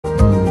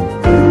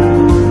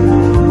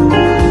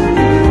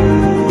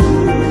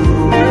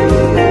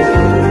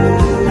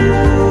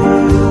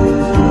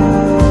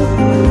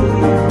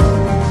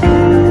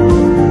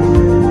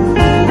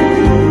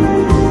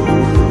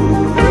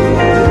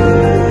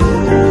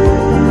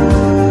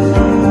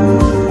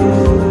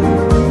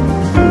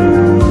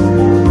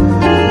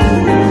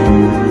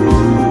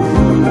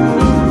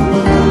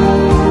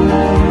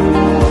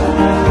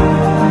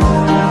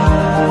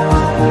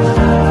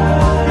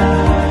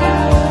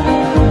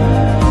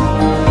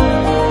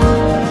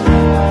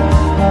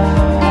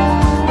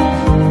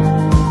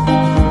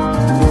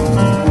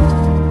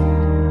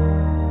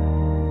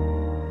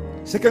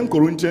2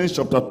 Corinthians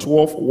chapter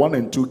 12, 1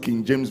 and 2,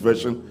 King James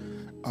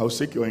Version. I'll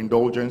seek your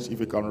indulgence if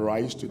you can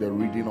rise to the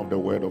reading of the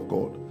word of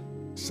God.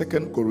 2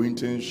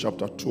 Corinthians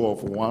chapter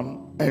 12,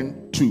 1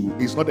 and 2.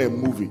 It's not a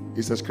movie,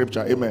 it's a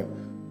scripture. Amen.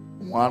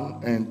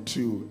 1 and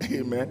 2.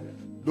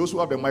 Amen. Those who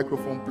have the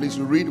microphone, please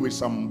read with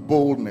some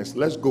boldness.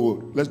 Let's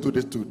go. Let's do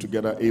this two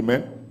together.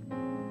 Amen.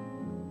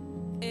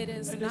 It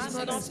is not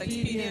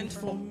expedient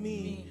for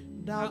me,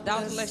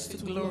 doubtless to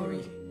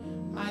glory.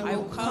 I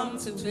will come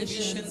to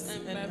visions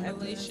and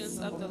revelations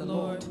of the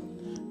Lord.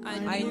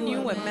 I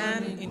knew a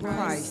man in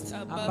Christ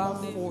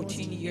about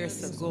 14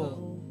 years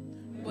ago.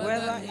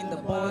 Whether in the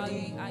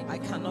body, I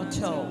cannot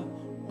tell,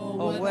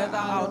 or whether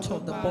out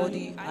of the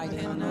body, I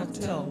cannot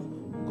tell.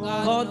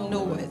 God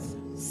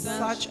knoweth,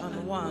 such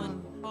an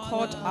one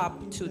caught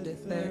up to the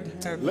third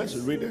heaven. Let's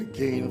read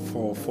again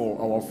for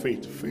our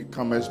faith. Faith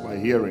comes by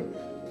hearing.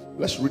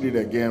 Let's read it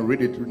again.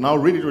 Read it now.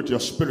 Read it with your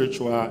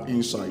spiritual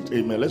insight.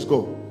 Amen. Let's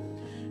go.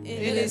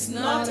 It is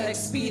not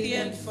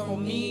expedient for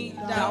me,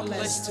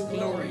 doubtless to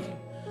glory.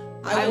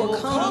 I will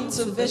come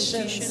to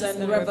visions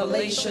and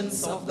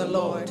revelations of the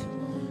Lord.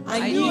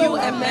 I knew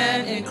a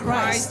man in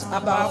Christ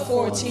about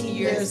 14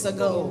 years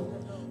ago.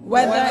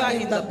 Whether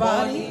in the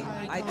body,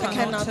 I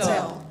cannot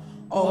tell,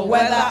 or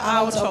whether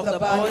out of the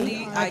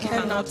body, I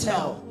cannot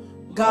tell.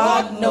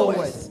 God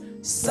knoweth,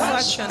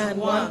 such an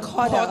one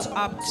caught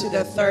up to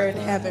the third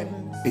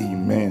heaven.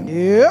 Amen.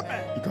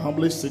 Yep. You can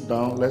humbly sit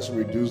down. Let's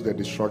reduce the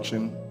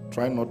distraction.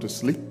 Try not to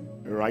sleep,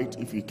 right,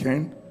 if you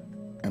can,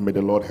 and may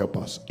the Lord help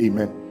us.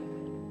 Amen.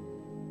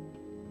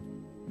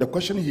 The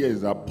question here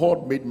is that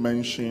Paul made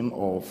mention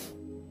of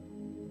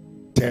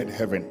third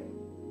heaven.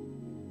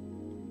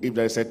 If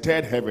there is a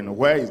third heaven,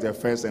 where is the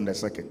first and the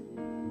second?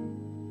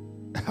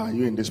 Are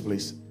you in this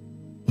place?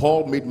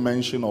 Paul made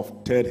mention of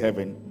third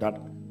heaven, that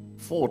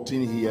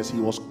 14 years he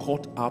was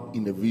caught up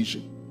in a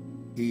vision.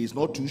 He is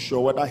not too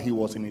sure whether he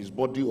was in his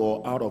body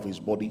or out of his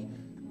body,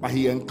 but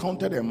he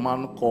encountered a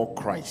man called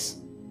Christ.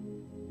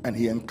 And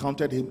he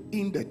encountered him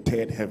in the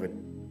third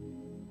heaven.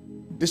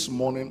 This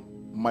morning,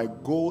 my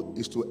goal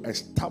is to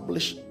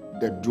establish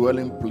the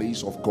dwelling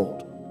place of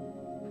God.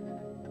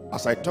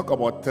 As I talk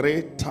about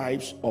three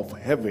types of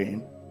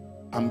heaven,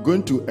 I'm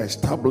going to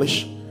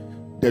establish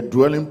the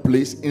dwelling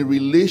place in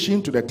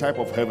relation to the type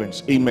of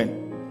heavens.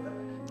 Amen.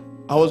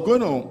 I was going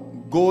to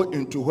go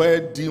into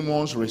where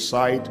demons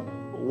reside,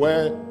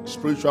 where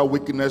spiritual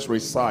wickedness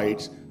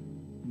resides,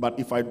 but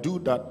if I do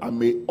that, I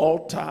may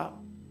alter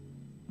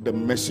the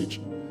message.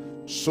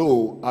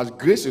 So, as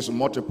grace is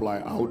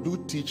multiplied, I will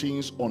do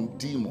teachings on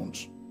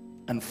demons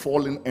and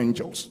fallen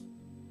angels.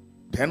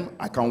 Then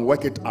I can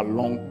work it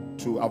along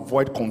to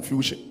avoid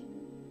confusion.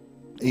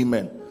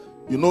 Amen.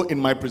 You know, in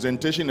my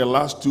presentation the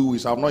last 2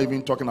 weeks, I'm not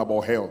even talking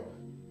about hell.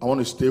 I want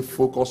to stay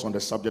focused on the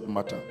subject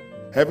matter.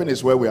 Heaven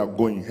is where we are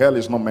going. Hell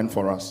is not meant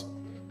for us.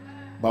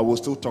 But we'll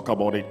still talk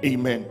about it.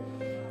 Amen.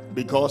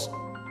 Because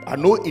I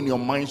know in your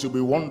minds you'll be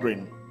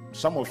wondering,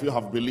 some of you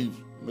have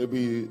believed.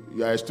 Maybe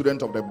you are a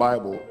student of the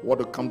Bible. What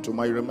will come to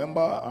mind?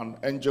 Remember, an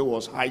angel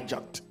was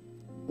hijacked,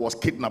 was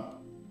kidnapped.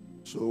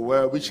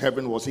 So which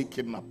heaven was he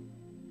kidnapped?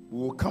 We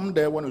will come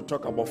there when we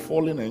talk about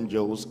fallen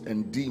angels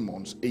and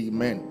demons.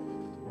 Amen.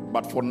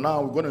 But for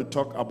now, we're going to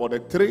talk about the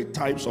three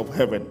types of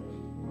heaven.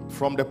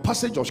 From the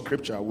passage of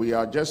scripture, we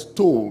are just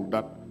told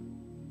that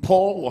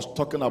Paul was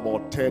talking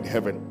about third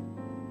heaven.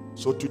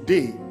 So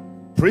today,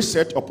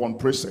 precept upon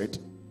precept,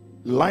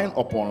 line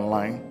upon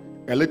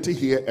line, a little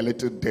here, a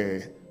little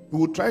there, we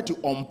will try to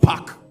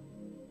unpack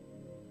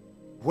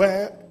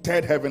where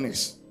third heaven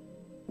is.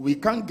 We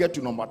can't get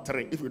to number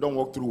 3 if we don't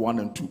walk through 1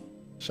 and 2.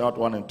 Shout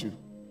 1 and 2.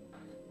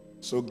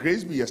 So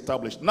grace be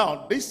established.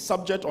 Now, this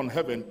subject on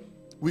heaven,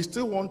 we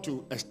still want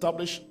to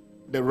establish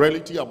the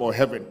reality about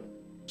heaven,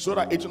 so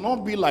that it will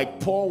not be like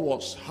Paul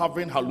was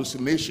having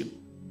hallucination,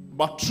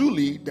 but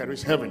truly there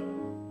is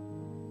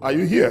heaven. Are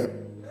you here?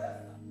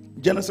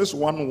 Genesis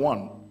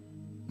 1:1,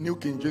 New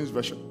King James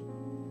Version.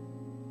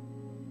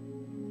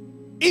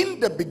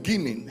 In the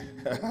beginning,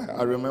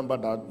 I remember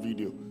that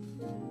video.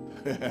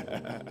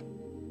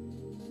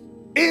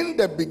 In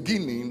the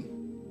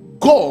beginning,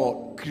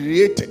 God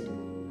created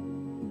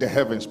the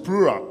heavens,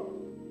 plural.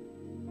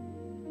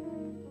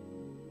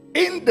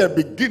 In the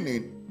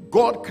beginning,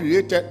 God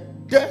created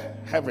the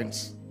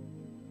heavens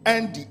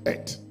and the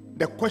earth.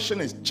 The question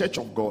is, Church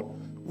of God,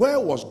 where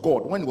was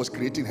God when he was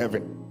creating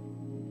heaven?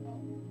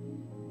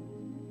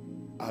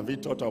 Have you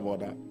thought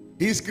about that?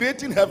 He's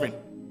creating heaven.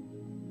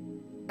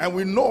 And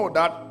we know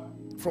that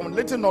from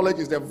little knowledge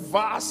is the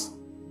vast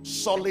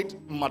solid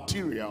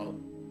material,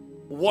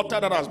 water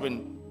that has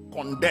been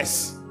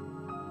condensed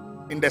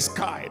in the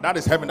sky. That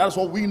is heaven. That's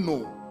what we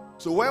know.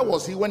 So where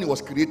was he when he was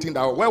creating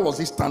that? Where was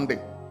he standing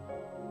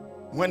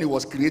when he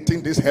was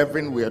creating this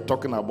heaven we are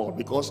talking about?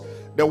 Because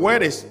the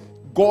word is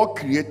God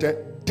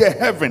created the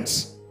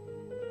heavens,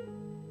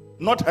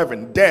 not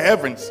heaven, the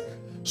heavens.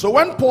 So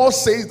when Paul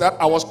says that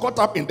I was caught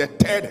up in the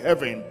third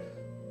heaven,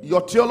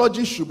 your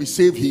theology should be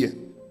saved here.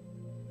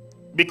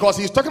 Because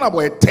he's talking about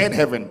a third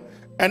heaven.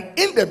 And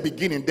in the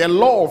beginning, the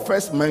law of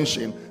first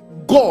mention,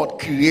 God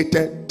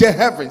created the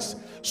heavens.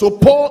 So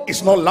Paul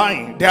is not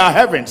lying. There are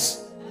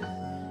heavens.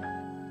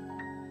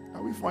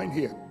 Are we fine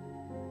here?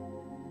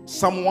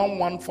 Psalm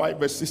 115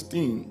 verse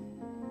 16.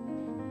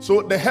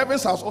 So the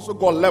heavens has also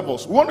got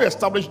levels. We want to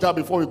establish that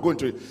before we go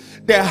into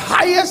it. The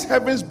highest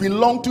heavens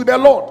belong to the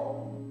Lord,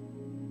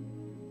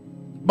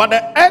 but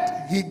the earth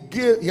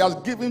he has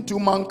given to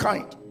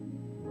mankind.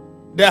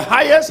 The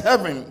highest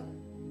heaven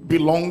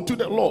belong to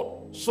the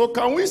Lord. So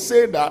can we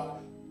say that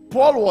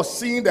Paul was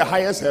seeing the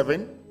highest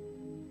heaven?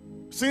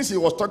 Since he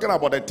was talking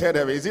about the third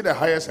heaven, is it the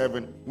highest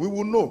heaven? We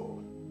will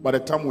know by the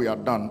time we are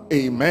done.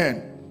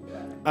 Amen.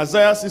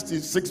 Isaiah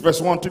 66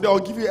 verse 1. Today I'll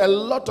give you a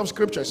lot of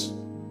scriptures.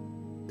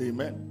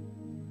 Amen.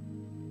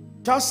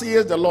 Thus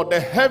says the Lord, the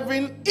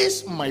heaven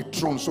is my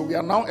throne. So we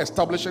are now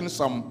establishing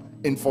some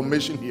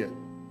information here.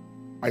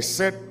 I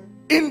said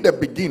in the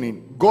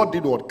beginning, God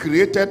did what?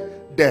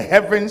 Created the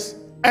heavens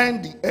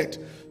and the earth.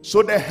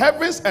 So the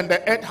heavens and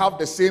the earth have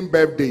the same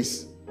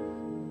birthdays.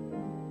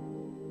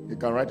 You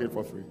can write it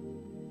for free.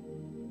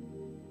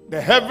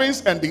 The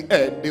heavens and the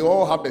earth, they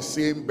all have the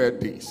same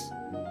birthdays.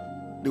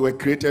 They were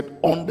created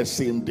on the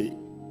same day.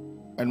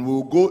 And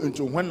we'll go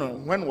into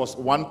when was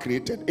one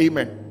created.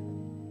 Amen.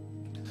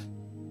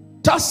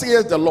 Thus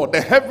says the Lord, the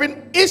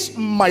heaven is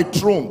my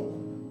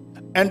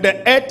throne, and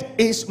the earth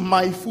is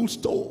my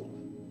footstool.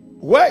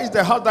 Where is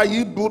the house that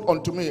you built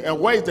unto me, and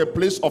where is the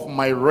place of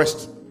my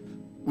rest?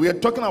 We are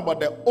talking about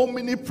the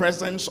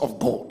omnipresence of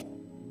God.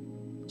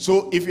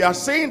 So if you are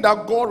saying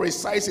that God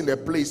resides in a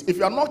place, if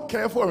you are not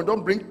careful and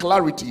don't bring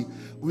clarity,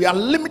 we are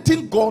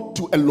limiting God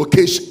to a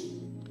location.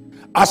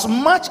 As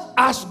much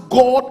as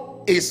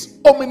God is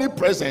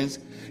omnipresent,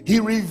 he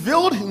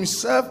revealed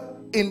himself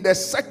in the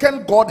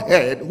second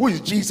Godhead, who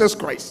is Jesus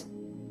Christ.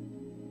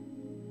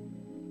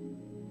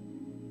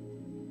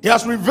 He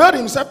has revealed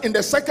himself in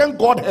the second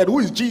Godhead, who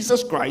is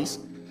Jesus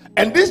Christ.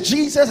 And this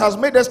Jesus has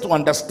made us to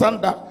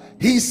understand that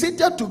he is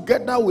seated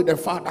together with the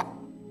Father.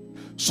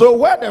 So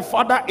where the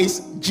Father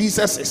is,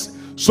 Jesus is.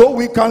 So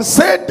we can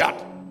say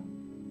that.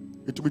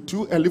 It will be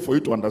too early for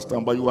you to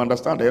understand, but you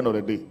understand at the end of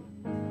the day.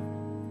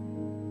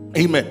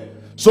 Amen.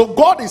 So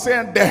God is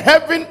saying, the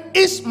heaven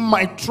is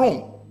my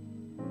throne.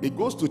 It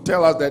goes to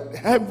tell us that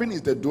heaven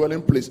is the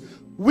dwelling place.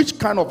 Which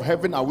kind of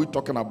heaven are we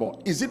talking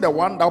about? Is it the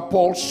one that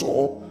Paul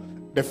saw,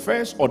 the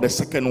first or the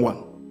second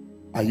one?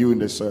 Are you in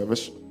the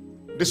service?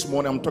 This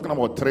morning I'm talking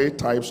about three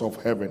types of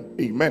heaven.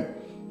 Amen.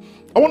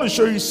 I want to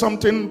show you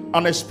something,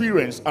 an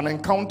experience, an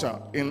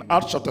encounter in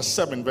Acts chapter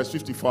 7 verse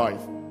 55.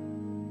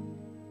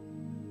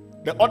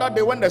 The other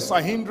day when the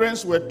Sanhedrin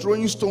were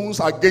throwing stones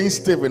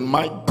against Stephen,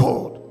 my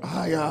God.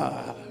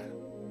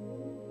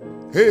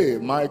 Hey,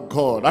 my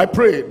God, I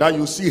pray that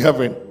you see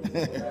heaven.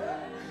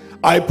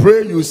 I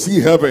pray you see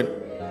heaven.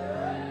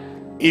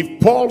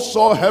 If Paul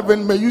saw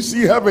heaven, may you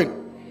see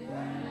heaven.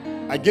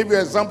 I gave you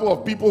an example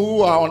of people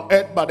who are on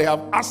earth, but they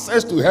have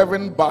access to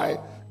heaven by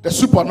the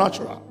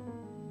supernatural.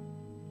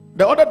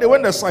 The other day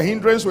when the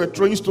Sanhedrin were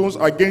throwing stones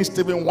against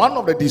Stephen, one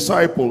of the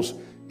disciples,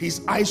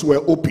 his eyes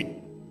were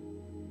open.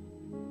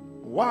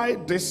 Why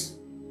this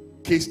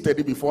case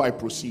study before I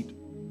proceed?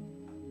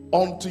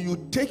 Until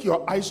you take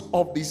your eyes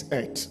off this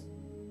earth,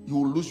 you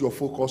will lose your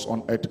focus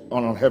on earth,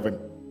 on heaven.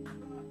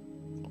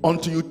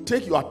 Until you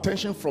take your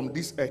attention from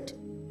this earth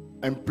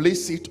and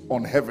place it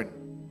on heaven,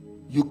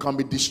 you can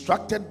be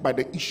distracted by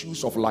the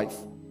issues of life.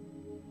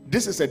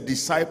 This is a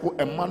disciple,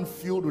 a man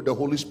filled with the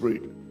Holy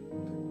Spirit,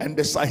 and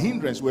the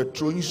Sanhedrin were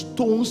throwing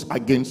stones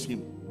against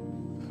him.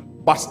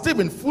 But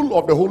Stephen, full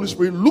of the Holy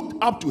Spirit,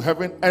 looked up to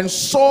heaven and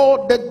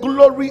saw the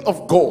glory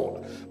of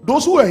God.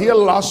 Those who were here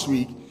last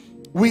week,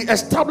 we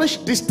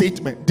established this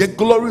statement: the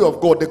glory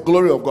of God, the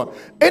glory of God.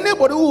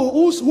 Anybody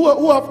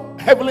who have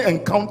heavenly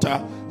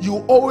encounter, you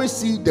always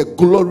see the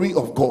glory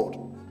of God.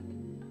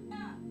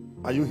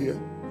 Are you here?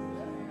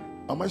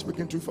 Am I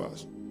speaking too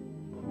fast?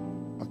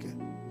 Okay.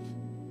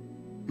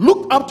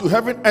 Looked up to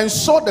heaven and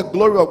saw the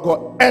glory of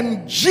God,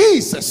 and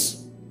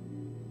Jesus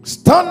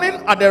standing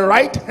at the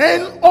right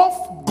hand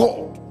of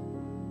God.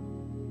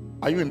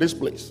 Are you in this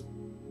place?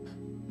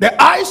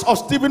 The eyes of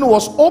Stephen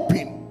was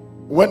open.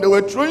 When they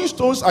were throwing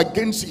stones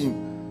against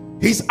him,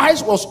 his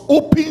eyes was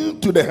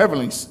open to the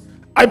heavens.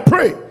 I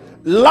pray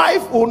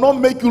life will not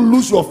make you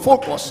lose your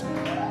focus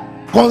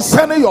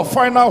concerning your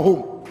final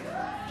home.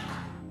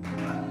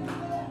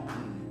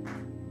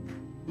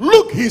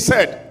 Look, he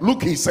said,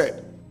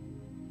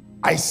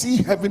 I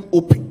see heaven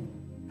open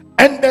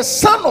and the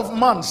Son of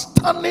Man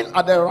standing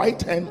at the right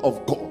hand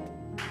of God.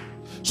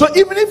 So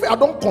even if I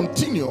don't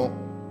continue,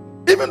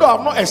 even though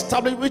I've not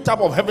established which type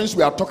of heavens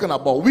we are talking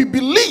about, we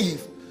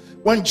believe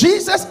when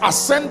Jesus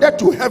ascended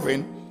to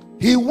heaven,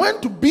 he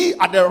went to be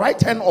at the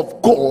right hand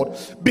of God,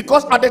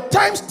 because at the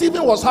time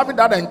Stephen was having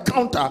that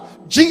encounter,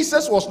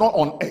 Jesus was not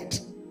on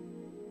earth.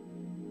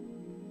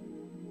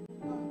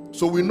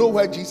 So we know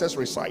where Jesus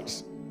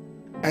resides.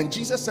 And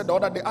Jesus said the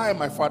other day, I and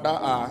my Father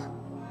are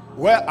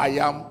where I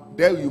am,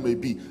 there you may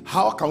be.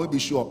 How can we be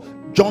sure?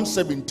 John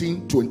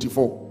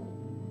 17:24.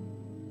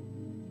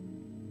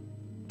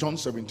 John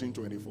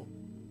 17:24.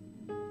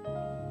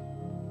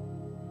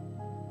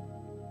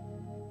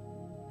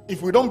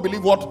 If we don't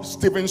believe what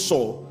Stephen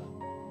saw,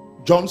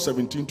 John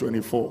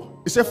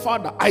 17:24, he said,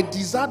 Father, I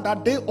desire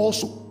that they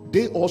also,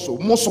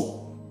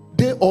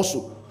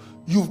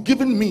 you've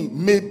given me,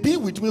 may be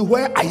with me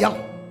where I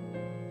am.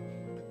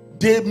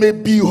 They may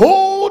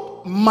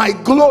behold my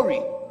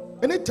glory.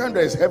 Anytime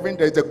there is heaven,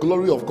 there is the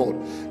glory of God.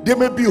 They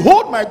may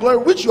behold my glory,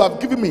 which you have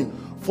given me.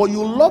 For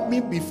you loved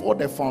me before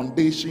the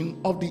foundation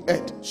of the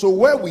earth. So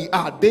where we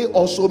are, they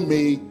also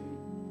may.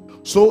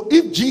 So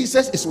if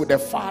Jesus is with the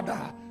Father,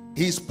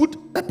 he's put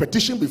a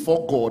petition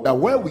before God that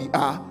where we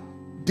are,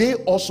 they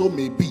also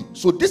may be.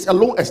 So this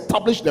alone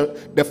established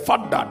the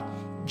fact that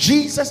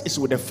Jesus is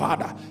with the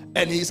Father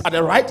and he's at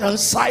the right hand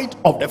side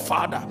of the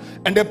Father.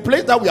 And the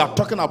place that we are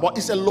talking about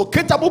is a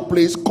locatable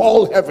place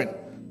called heaven.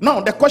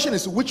 Now the question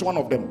is, which one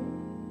of them?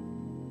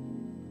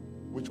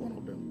 Which one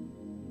of them?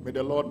 May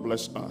the Lord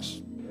bless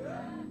us.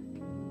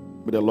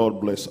 May the Lord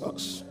bless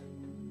us.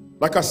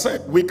 Like I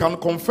said, we can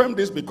confirm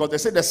this because they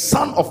say the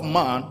Son of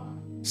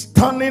Man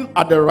standing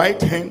at the right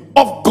hand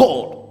of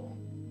God.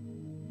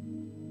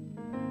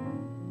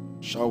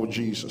 Shout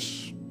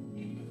Jesus.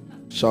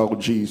 Shout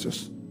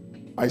Jesus.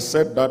 I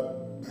said that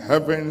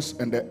heavens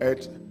and the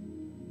earth,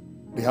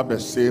 they have the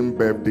same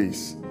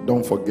birthdays.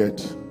 Don't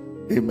forget.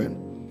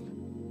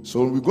 Amen.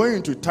 So we're going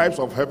into types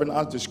of heaven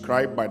as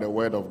described by the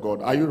word of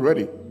God. Are you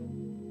ready?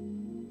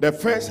 The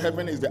first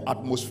heaven is the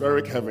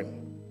atmospheric heaven.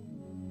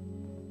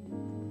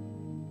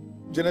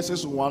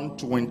 Genesis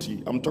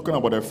 1:20. I'm talking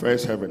about the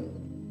first heaven.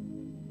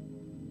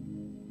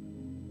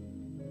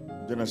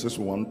 Genesis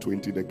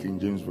 1:20, the King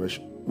James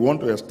Version. We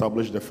want to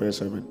establish the first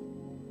heaven.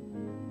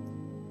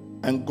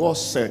 And God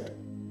said,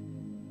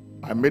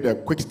 I made a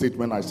quick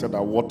statement. I said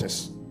that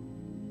waters.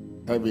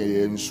 Amen.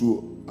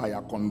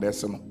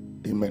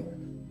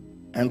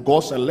 And God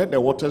said, let the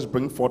waters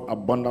bring forth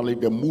abundantly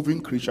the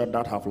moving creature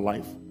that have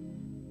life,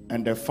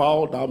 and the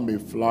fowl that may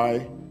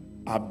fly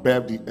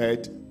above the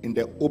earth in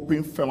the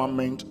open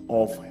firmament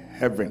of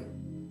heaven.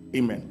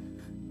 Amen.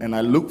 And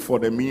I look for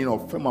the meaning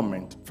of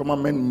firmament.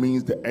 Firmament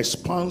means the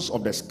expanse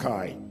of the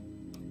sky.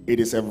 It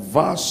is a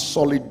vast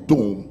solid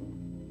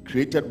dome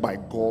created by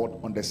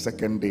God on the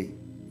second day.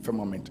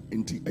 Firmament.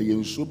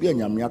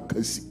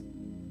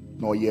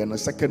 No, yeah, on the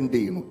second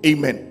day.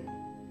 Amen.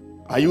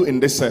 Are you in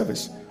this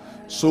service?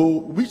 So,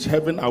 which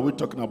heaven are we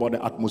talking about?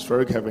 The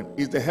atmospheric heaven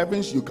is the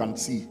heavens you can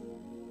see.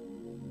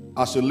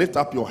 As you lift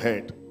up your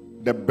head,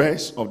 the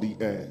birds of the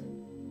air,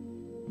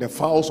 the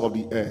fowls of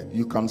the air,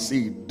 you can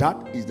see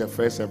that is the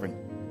first heaven.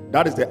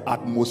 That is the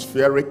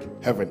atmospheric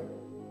heaven.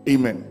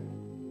 Amen.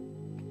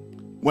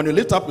 When you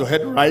lift up your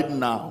head right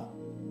now,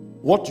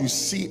 what you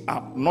see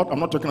I'm not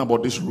talking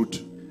about this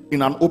route,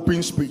 in an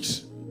open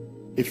space.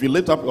 If you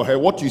lift up your head,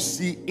 what you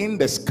see in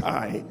the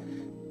sky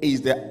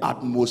is the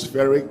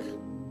atmospheric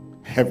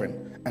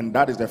heaven, and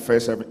that is the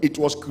first heaven. It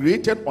was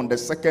created on the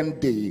second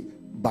day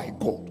by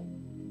God.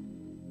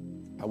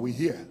 Are we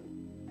here?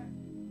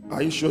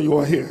 Are you sure you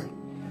are here?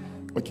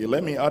 Okay,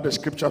 let me add a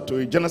scripture to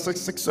it.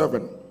 Genesis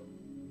 6:7.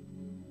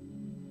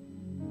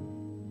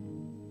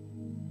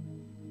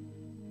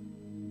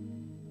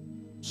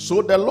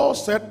 So the Lord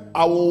said,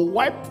 I will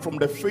wipe from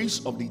the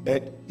face of the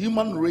earth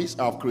human race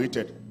I have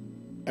created,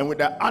 and with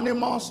the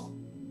animals,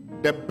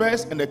 the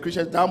birds, and the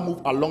creatures that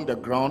move along the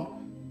ground,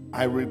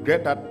 I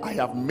regret that I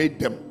have made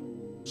them.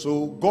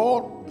 So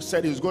God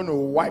said he's going to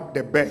wipe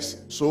the birds.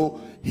 So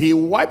he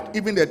wiped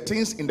even the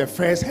things in the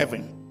first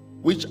heaven,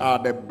 which are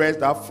the birds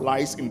that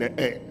flies in the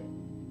air.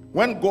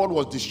 When God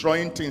was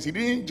destroying things, he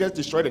didn't just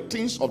destroy the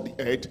things of the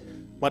earth,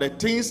 but the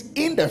things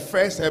in the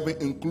first heaven,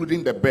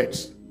 including the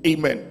birds.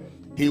 Amen.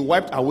 He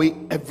wiped away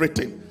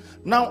everything.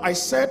 Now, I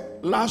said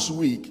last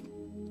week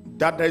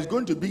that there is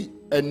going to be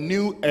a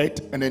new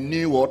earth and a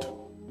new what?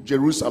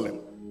 Jerusalem.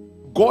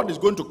 God is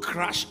going to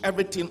crash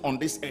everything on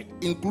this earth,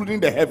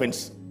 including the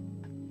heavens,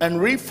 and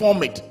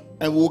reform it,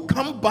 and we'll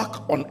come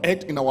back on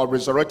earth in our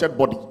resurrected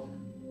body.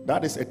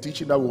 That is a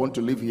teaching that we want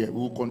to leave here. We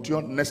will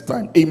continue next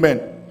time.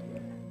 Amen.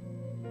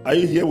 Are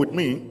you here with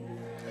me?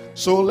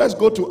 So let's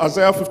go to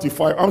Isaiah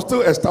 55. I'm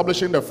still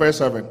establishing the first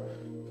heaven.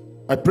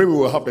 I pray we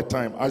will have the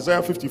time.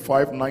 Isaiah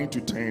 55,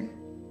 9-10.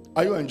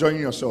 Are you enjoying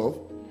yourself?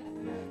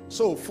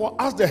 So, for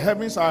us the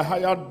heavens are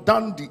higher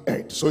than the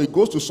earth. So it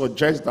goes to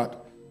suggest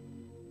that,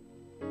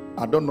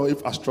 I don't know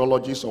if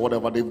astrologists or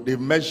whatever, they've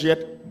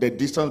measured the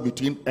distance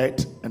between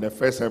earth and the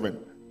first heaven.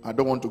 I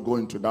don't want to go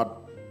into that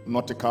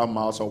nautical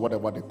miles or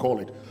whatever they call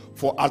it.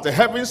 For as the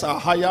heavens are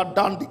higher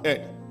than the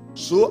earth,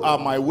 so are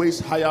my ways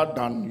higher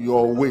than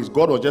your ways.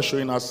 God was just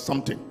showing us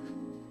something.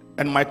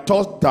 And my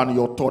thoughts than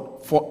your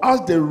thought. For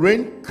as the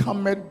rain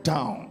cometh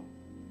down,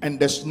 and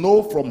the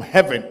snow from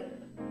heaven,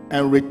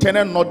 and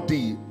returneth not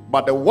thee,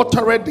 but the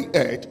watereth the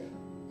earth,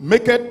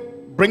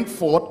 maketh bring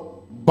forth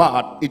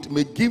bud, it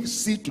may give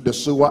seed to the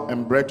sower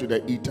and bread to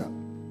the eater.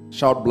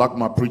 Shout black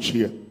man, preach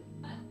here.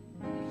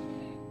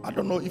 I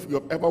don't know if you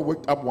have ever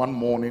waked up one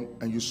morning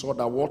and you saw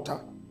that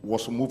water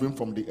was moving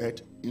from the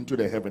earth into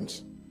the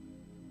heavens.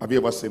 Have you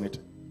ever seen it?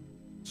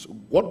 So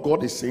what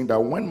God is saying, that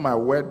when my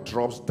word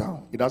drops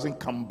down, it doesn't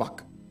come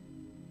back.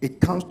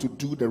 It comes to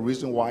do the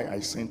reason why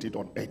I sent it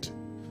on earth.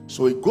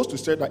 So it goes to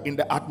say that in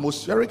the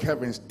atmospheric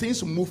heavens,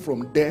 things move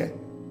from there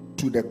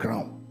to the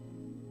ground.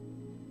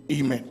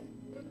 Amen.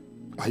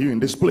 Are you in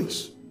this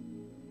place?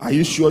 Are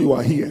you sure you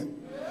are here?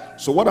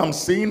 So what I'm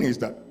saying is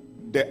that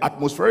the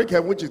atmospheric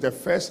heaven, which is the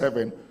first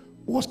heaven,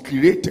 was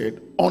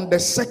created on the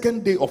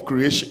second day of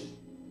creation.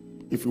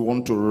 If you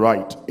want to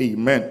write,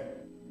 amen.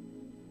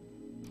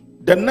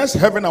 The next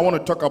heaven I want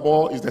to talk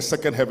about is the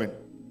second heaven,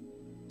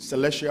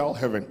 celestial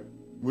heaven.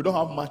 We don't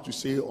have much to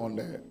say on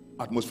the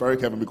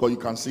atmospheric heaven because you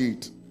can see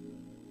it.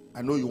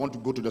 I know you want to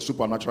go to the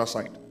supernatural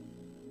side.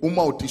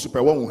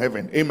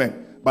 Heaven,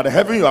 amen. But the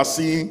heaven you are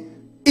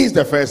seeing is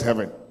the first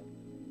heaven,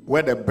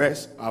 where the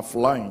birds are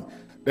flying.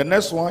 The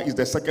next one is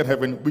the second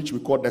heaven, which we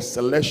call the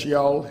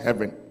celestial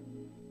heaven.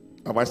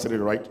 Have I said it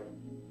right?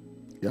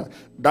 Yeah.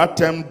 That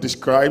term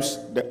describes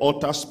the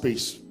outer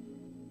space.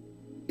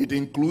 It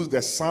includes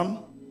the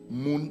sun,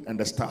 moon, and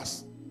the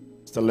stars.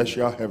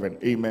 Celestial heaven.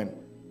 Amen.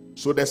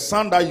 So the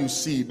sun that you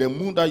see, the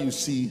moon that you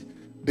see,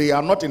 they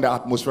are not in the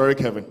atmospheric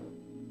heaven.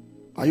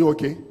 Are you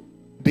okay?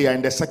 They are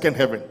in the second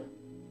heaven.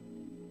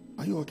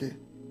 Are you okay?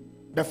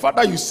 The fact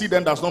that you see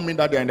them does not mean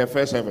that they are in the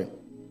first heaven.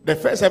 The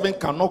first heaven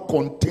cannot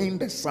contain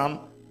the sun,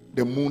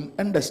 the moon,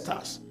 and the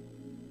stars.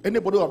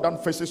 Anybody who have done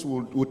physics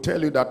will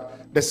tell you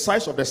that the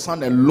size of the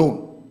sun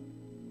alone,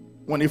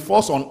 when it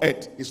falls on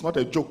earth, is not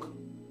a joke.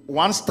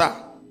 One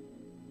star.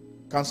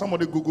 Can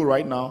somebody Google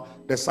right now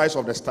the size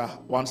of the star?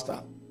 One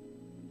star.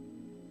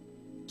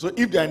 So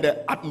if they're in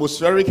the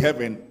atmospheric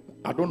heaven,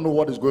 I don't know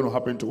what is going to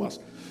happen to us.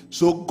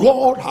 So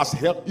God has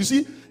helped. You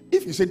see,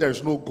 if you say there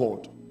is no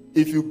God,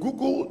 if you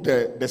Google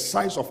the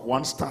size of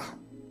one star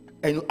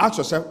and you ask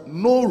yourself,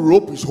 no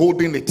rope is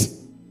holding it.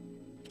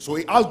 So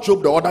he asked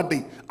Job the other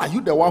day, are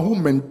you the one who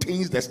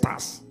maintains the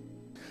stars?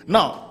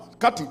 Now,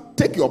 Kati,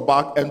 take your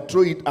bag and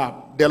throw it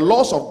up. The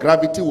laws of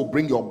gravity will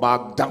bring your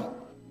bag down.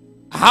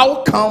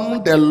 How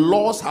come the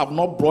laws have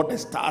not brought the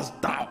stars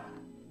down?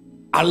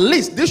 At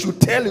least this should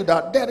tell you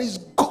that there is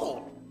God.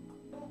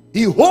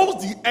 He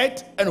holds the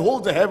earth and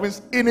holds the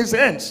heavens in his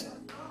hands.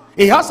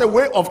 He has a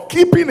way of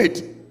keeping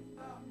it.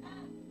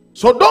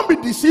 So don't be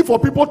deceived for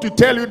people to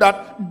tell you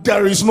that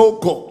there is no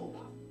God.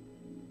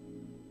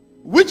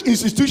 Which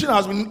institution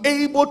has been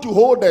able to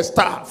hold the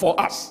star for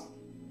us?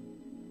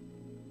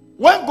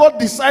 When God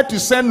decides to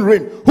send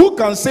rain, who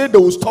can say they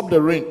will stop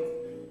the rain?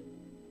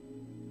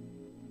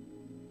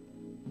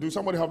 Do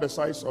somebody have the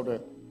size of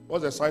the,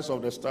 what's the size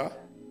of the star?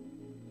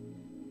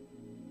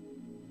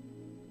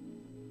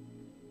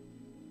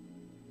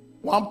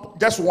 One,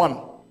 just one.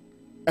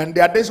 And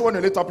there are days when you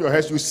lift up your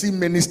heads, you see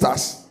many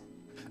stars.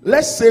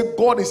 Let's say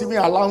God is even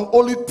allowing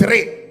only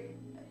 3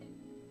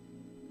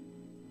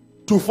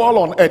 to fall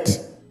on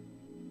earth.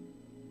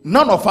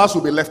 None of us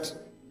will be left.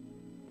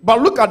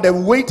 But look at the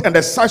weight and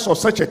the size of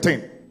such a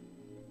thing.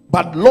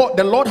 But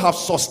the Lord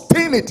has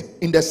sustained it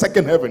in the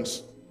second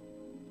heavens.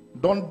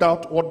 Don't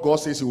doubt what God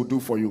says he will do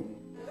for you.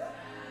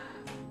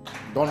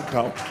 Don't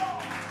doubt.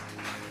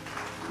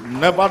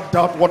 Never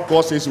doubt what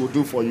God says he will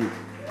do for you.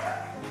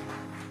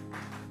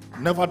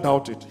 Never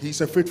doubt it.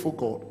 He's a faithful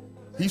God.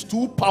 He's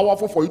too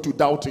powerful for you to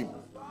doubt him.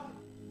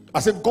 I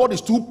said God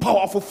is too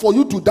powerful for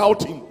you to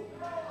doubt him.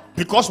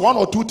 Because 1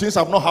 or 2 things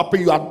have not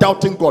happened, you are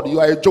doubting God. You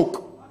are a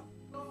joke.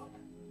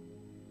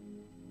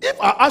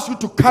 If I ask you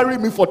to carry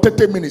me for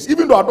 30 minutes,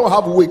 even though I don't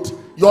have weight,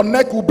 your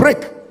neck will break.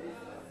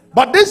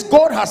 But this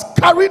God has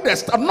carried the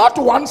star, not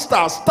one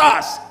star,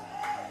 stars.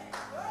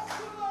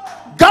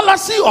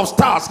 Galaxy of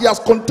stars. He has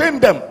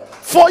contained them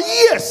for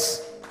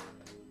years.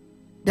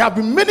 There have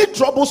been many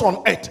troubles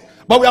on earth,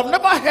 but we have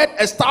never had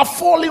a star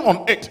falling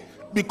on earth,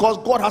 because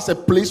God has a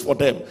place for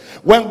them.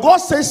 When God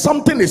says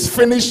something is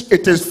finished,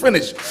 it is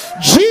finished.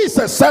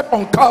 Jesus said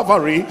on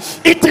Calvary,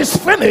 it is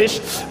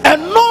finished,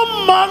 and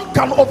no man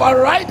can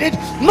override it,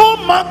 no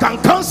man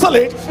can cancel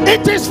it.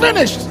 It is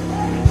finished.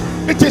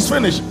 It is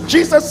finished.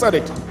 Jesus said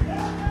it.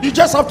 You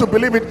just have to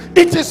believe it.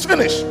 It is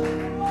finished.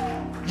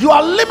 You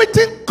are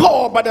limiting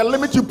God by the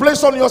limit you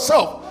place on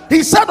yourself.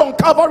 He said on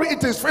Calvary,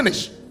 it is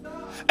finished.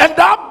 And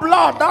that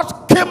blood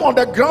that came on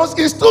the grounds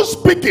is still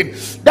speaking.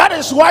 That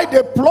is why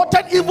they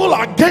plotted evil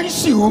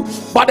against you,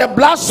 but the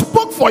blood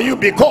spoke for you,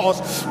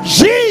 because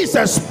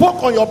Jesus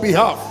spoke on your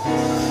behalf.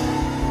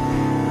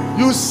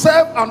 You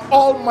serve an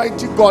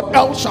almighty God,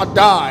 El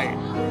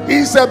Shaddai.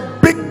 He's a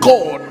big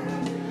God.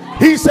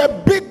 He's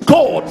a big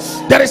God.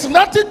 There is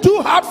nothing too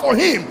hard for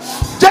him.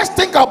 Just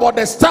think about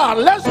the star.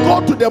 Let's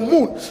go to the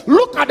moon.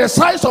 Look at the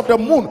size of the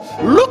moon.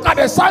 Look at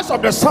the size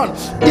of the sun.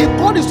 If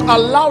God is to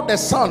allow the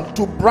sun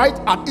to bright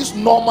at its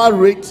normal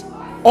rate,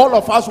 all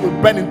of us will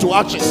burn into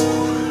ashes.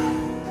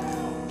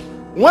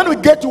 When we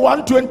get to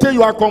 120,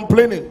 you are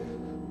complaining.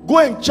 Go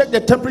and check the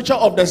temperature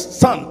of the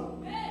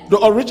sun. The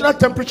original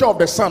temperature of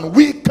the sun.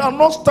 We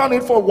cannot stand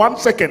it for 1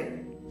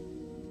 second.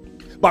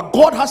 But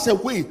God has a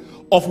way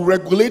of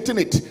regulating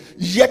it,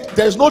 yet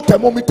there is no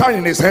thermometer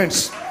in his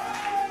hands.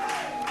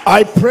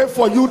 I pray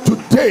for you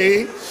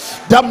today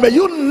that may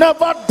you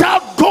never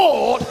doubt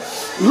God.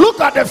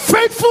 Look at the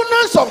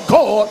faithfulness of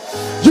God.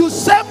 You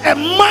serve a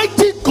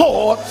mighty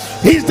God.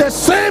 He's the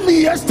same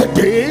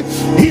yesterday,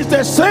 he's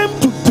the same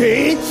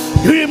today,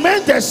 He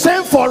remains the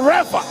same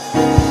forever.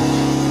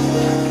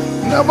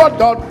 Never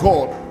doubt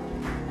God.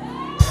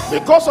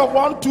 Because of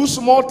one, two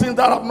small things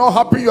that have not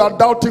happened, you are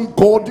doubting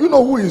God. Do you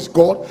know who is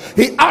God?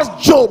 He asked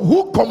Job,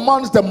 who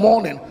commands the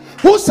morning?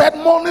 Who said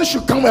morning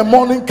should come and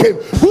morning came?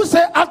 Who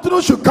said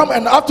afternoon should come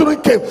and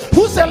afternoon came?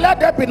 Who said let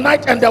there be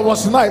night and there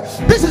was night?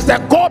 This is the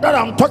God that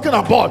I'm talking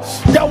about.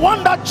 The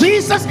one that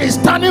Jesus is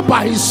standing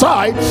by his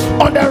side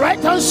on the right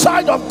hand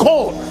side of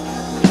God.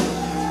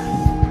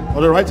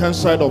 On the right hand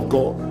side of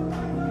God.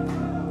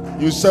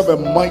 You serve a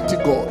mighty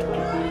God.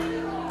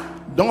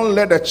 Don't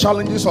let the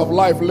challenges of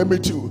life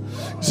limit you.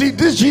 See,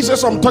 this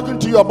Jesus I'm talking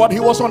to you about, he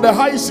was on the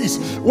high seas.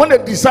 When the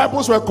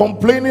disciples were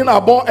complaining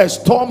about a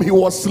storm, he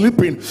was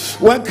sleeping.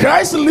 When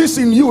Christ lives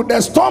in you, the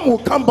storm will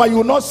come, but you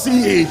will not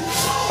see it.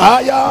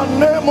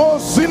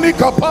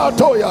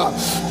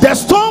 The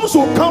storms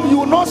will come, you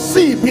will not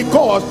see,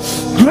 because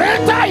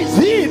greater is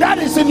he that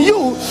is in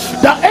you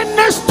than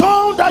any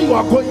storm that you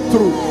are going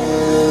through.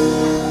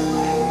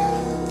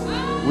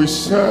 We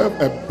serve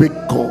a big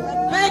God.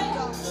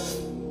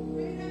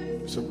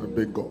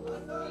 Big God.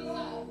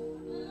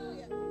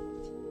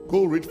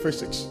 Go read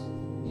physics.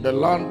 The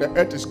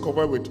earth is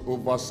covered with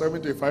over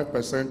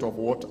 75% of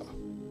water.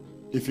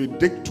 If you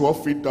dig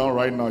 12 feet down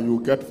right now, you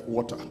will get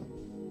water.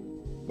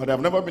 But there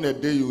have never been a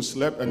day you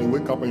slept and you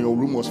wake up and your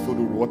room was filled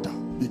with water,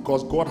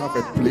 because God has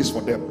a place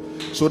for them.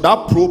 So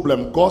that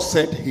problem, God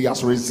said he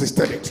has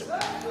resisted it.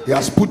 He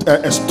has put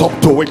a stop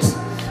to it.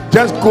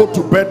 Just go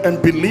to bed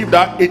and believe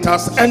that it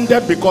has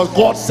ended, because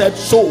God said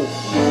so.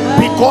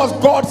 Because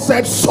God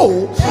said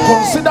so,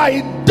 consider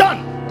it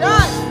done.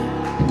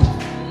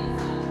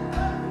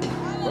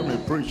 Let me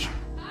preach.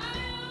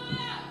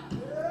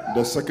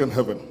 The second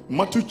heaven.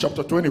 Matthew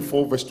chapter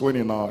 24 verse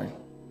 29.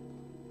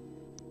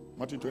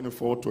 Matthew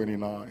 24,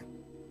 29.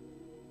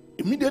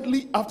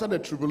 Immediately after the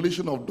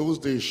tribulation of those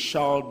days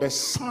shall the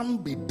sun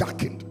be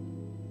darkened,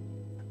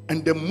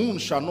 and the moon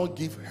shall not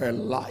give her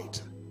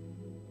light.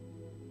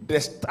 The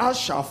stars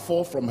shall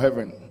fall from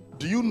heaven.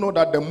 Do you know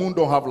that the moon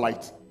don't have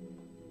light?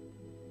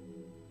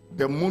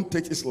 The moon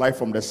takes its light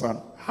from the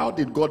sun. How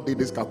did God do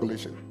this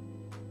calculation?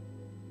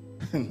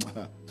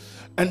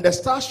 And the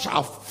stars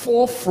shall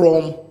fall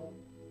from...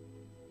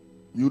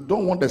 You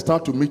don't want the star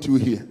to meet you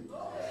here.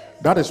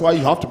 That is why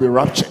you have to be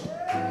raptured.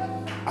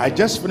 I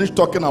just finished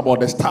talking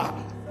about the star.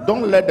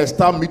 Don't let the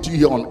star meet you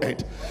here on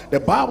earth. The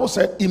Bible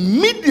said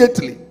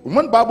immediately.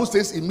 When the Bible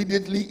says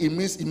immediately, it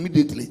means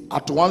immediately,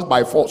 at once,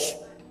 by force.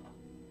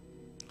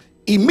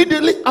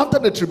 Immediately after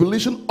the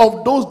tribulation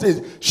of those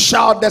days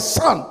shall the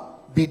sun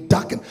be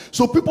darkened.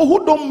 So people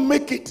who don't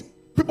make it,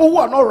 people who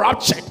are not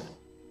raptured,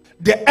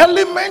 the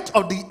element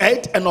of the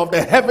earth and of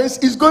the heavens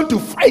is going to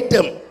fight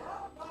them.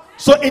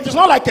 So it is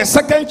not like a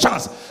second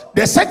chance.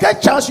 The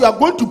second chance you are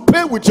going to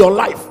pay with your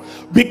life,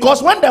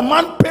 because when the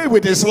man paid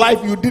with his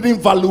life, you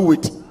didn't value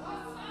it.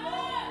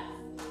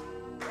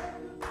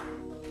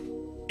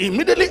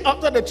 Immediately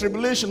after the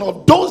tribulation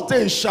of those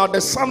days shall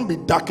the sun be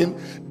darkened,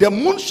 the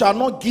moon shall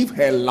not give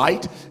her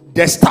light,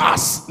 the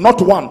stars,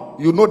 not one,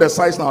 you know the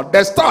size now,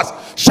 the stars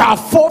shall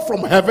fall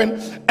from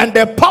heaven, and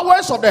the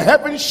powers of the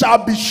heaven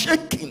shall be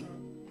shaken.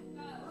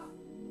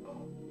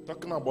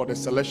 Talking about the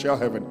celestial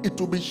heaven, it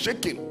will be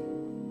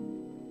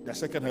shaken. The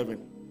second heaven.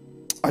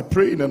 I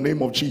pray in the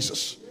name of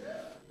Jesus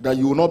that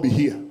you will not be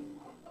here.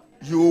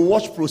 You will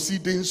watch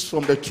proceedings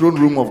from the throne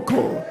room of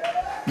God.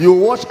 You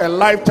watch a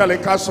live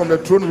telecast from the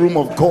throne room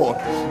of God,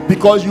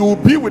 because you will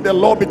be with the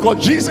Lord,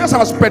 because Jesus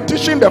has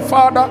petitioned the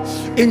Father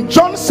in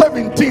John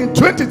 17,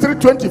 23,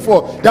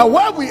 24, that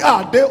where we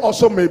are, they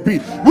also may be.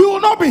 We will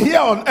not be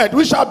here on earth.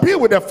 We shall be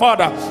with the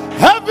Father.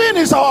 Heaven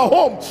is our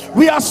home.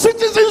 We are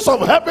citizens of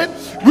heaven.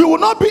 We will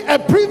not be a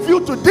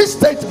preview to this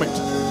statement.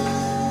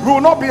 We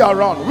will not be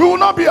around. We will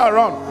not be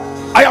around.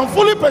 I am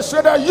fully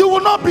persuaded you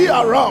will not be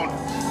around.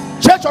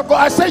 Church of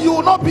God, I say you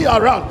will not be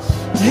around.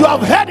 You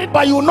have heard it,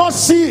 but you will not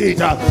see it.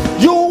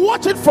 You will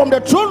watch it from the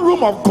throne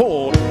room of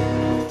God.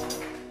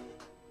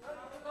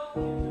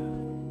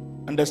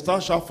 And the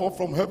stars shall fall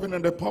from heaven,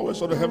 and the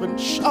powers of the heaven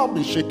shall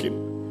be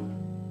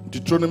shaken.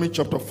 Deuteronomy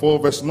chapter 4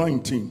 verse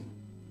 19.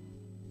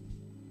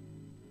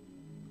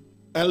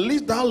 At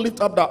least thou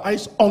lift up thy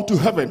eyes unto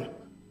heaven,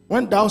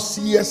 when thou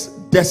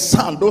seest the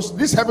sun.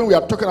 This heaven we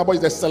are talking about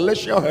is the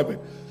celestial heaven,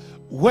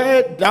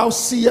 where thou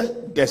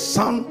seest the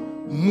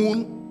sun,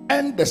 moon,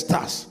 and the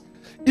stars,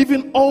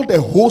 even all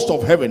the host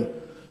of heaven,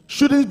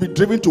 shouldn't be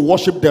driven to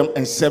worship them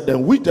and serve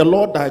them, which the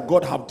Lord thy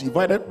God have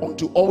divided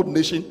unto all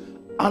nations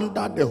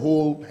under the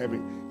whole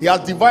heaven. He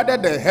has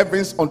divided the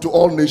heavens unto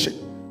all nations.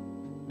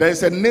 There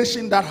is a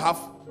nation that have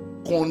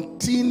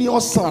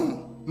continuous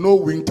sun, no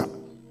winter.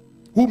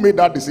 Who made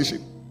that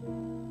decision?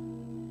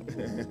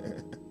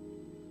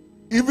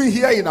 Even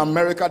here in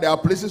America, there are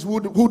places who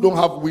don't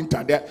have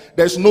winter.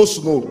 There's no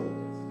snow.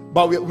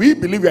 But we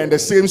believe we are in the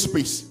same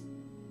space.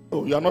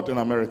 Oh, you are not in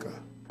America.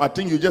 I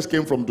think you just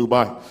came from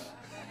Dubai.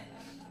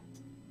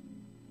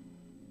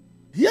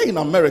 Here in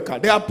America,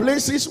 there are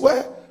places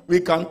where we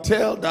can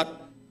tell that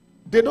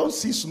they don't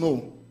see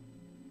snow.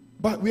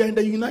 But we are in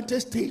the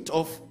United States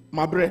of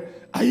Mabre.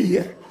 Are you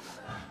here?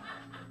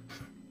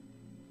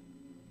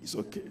 It's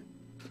okay.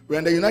 We're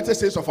in the United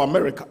States of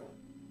America.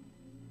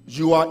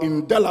 You are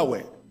in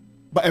Delaware.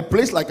 But a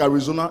place like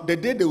Arizona, the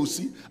day they will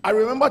see. I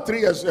remember 3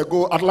 years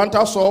ago,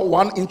 Atlanta saw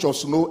 1 inch of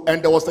snow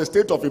and there was a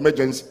state of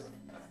emergency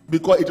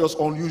because it was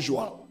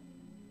unusual.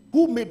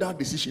 Who made that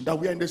decision? That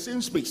we are in the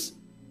same space.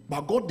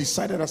 But God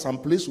decided that some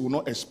place will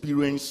not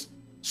experience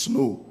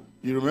snow.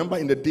 You remember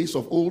in the days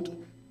of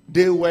old,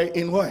 they were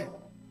in where?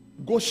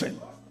 Goshen.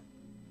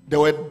 There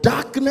were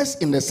darkness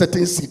in a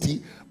certain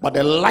city, but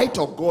the light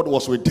of God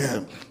was with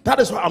them. That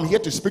is why I'm here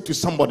to speak to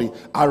somebody.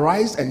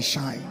 Arise and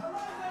shine,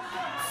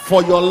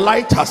 for your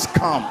light has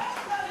come.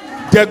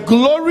 The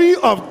glory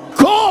of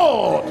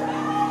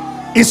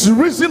God is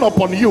risen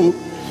upon you.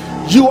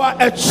 You are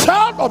a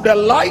child of the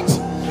light,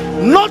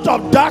 not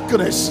of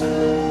darkness,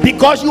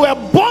 because you were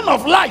born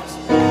of light,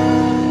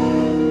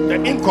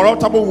 the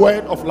incorruptible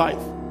word of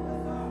life.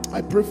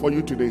 I pray for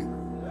you today.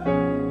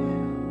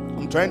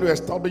 I'm trying to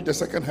establish the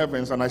second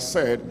heavens, and I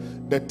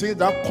said the thing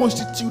that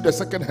constitute the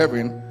second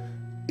heaven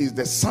is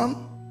the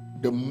sun,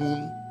 the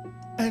moon,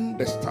 and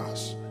the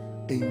stars.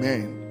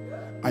 Amen.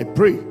 I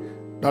pray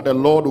that the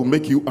Lord will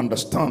make you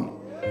understand.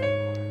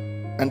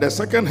 And the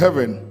second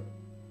heaven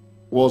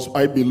was,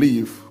 I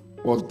believe,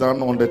 was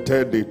done on the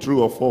 3rd day.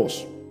 True or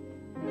false?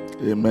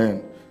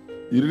 Amen.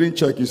 You didn't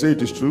check, you say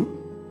it is true?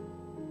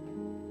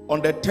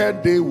 On the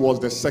 3rd day was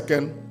the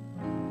second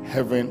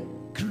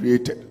heaven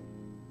created.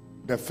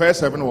 The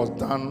first heaven was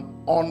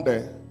done on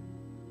the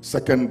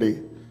 2nd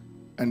day,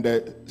 and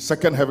the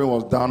second heaven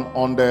was done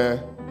on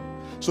the...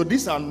 So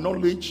these are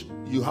knowledge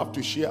you have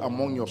to share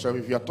among yourself.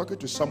 If you are talking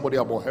to somebody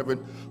about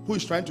heaven who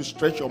is trying to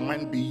stretch your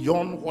mind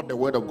beyond what the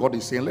word of God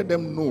is saying, let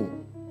them know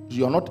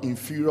you are not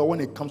inferior when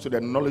it comes to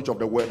the knowledge of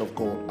the word of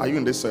God. Are you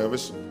in this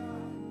service?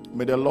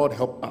 May the Lord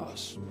help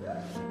us.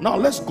 Now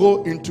let's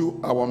go into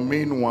our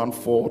main one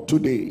for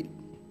today.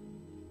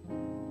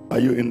 Are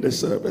you in this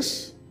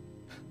service?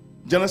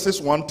 Genesis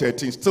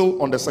 1:13,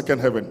 still on the second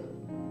heaven.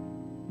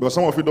 Because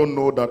some of you don't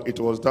know that it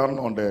was done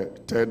on the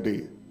 3rd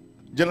day.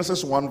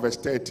 Genesis 1 verse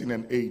 13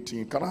 and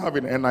 18. Can I have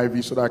an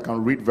NIV so that I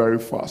can read very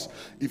fast?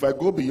 If I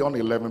go beyond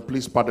 11,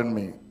 please pardon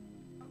me.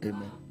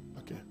 Amen.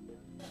 Okay.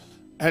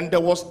 And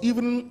there was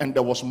evening and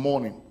there was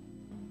morning,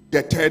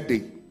 the 3rd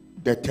day.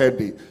 The 3rd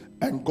day.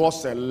 And God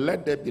said,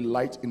 let there be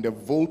light in the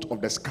vault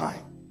of the sky.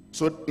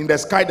 So in the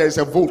sky there is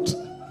a vault.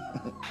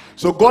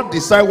 So God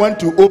decided when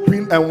to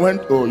open and when...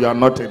 Oh, you are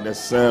not in the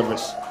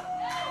service.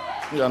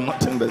 You are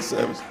not in the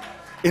service.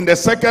 In the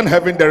second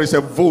heaven there is a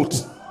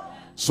vault.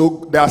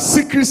 So there are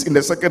secrets in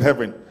the second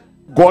heaven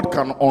God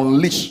can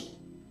unleash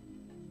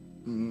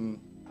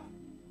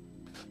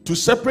to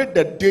separate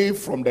the day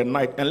from the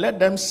night and let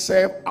them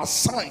serve as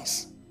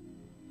signs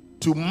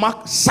to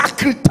mark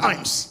sacred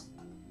times.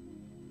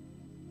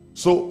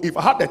 So if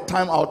I had the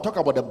time, I'll talk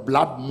about the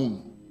blood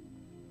moon,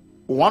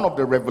 one of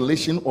the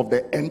revelation of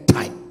the end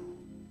time.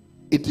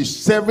 It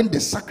is serving the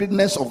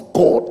sacredness of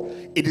God.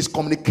 It is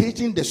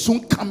communicating the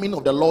soon coming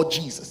of the Lord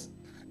Jesus.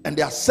 And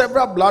there are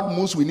several blood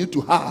moons we need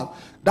to have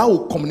that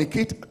will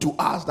communicate to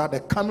us that the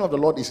coming of the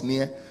Lord is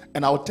near.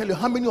 And I'll tell you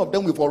how many of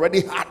them we've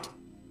already had,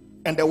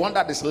 and the one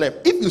that is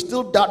left. If you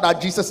still doubt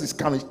that Jesus is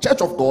coming,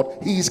 Church of God,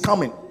 he is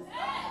coming.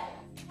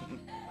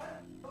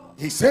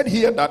 He said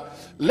here that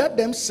let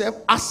them serve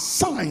as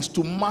signs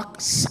to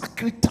mark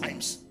sacred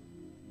times.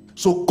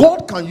 So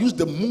God can use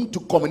the moon to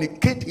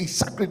communicate his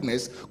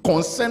sacredness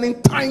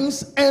concerning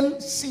times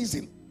and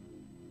season.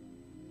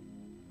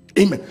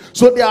 Amen.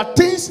 So there are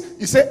things,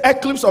 you say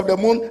eclipse of the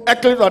moon,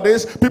 eclipse of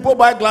this, people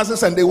buy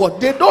glasses and they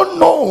what? They don't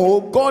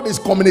know God is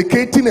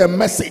communicating a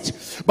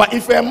message. But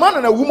if a man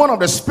and a woman of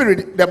the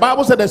spirit, the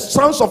Bible said the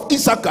sons of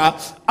Issachar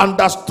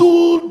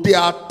understood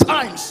their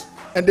times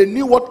and they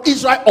knew what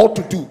Israel ought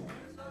to do.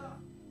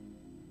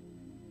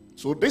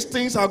 So these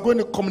things are going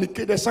to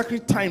communicate the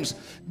sacred times,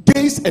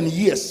 days and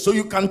years. So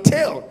you can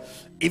tell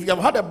if you have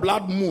had a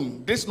blood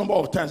moon this number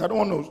of times. I don't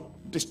want to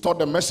distort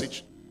the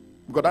message,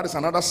 because that is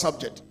another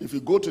subject. If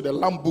you go to the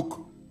Lamb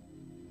book,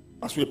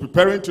 as we're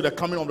preparing to the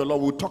coming of the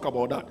Lord, we'll talk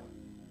about that.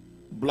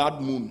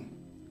 Blood moon,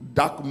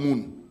 dark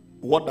moon,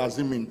 what does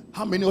it mean?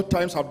 How many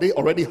times have they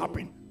already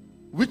happened?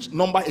 Which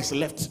number is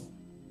left?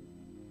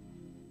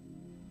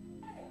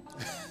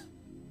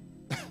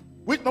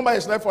 Which number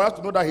is left for us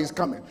to know that he's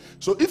coming?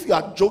 So if you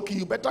are joking,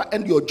 you better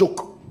end your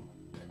joke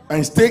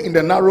and stay in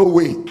the narrow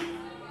way.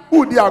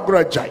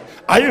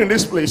 Are you in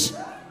this place?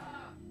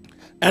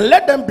 And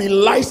let them be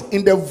lights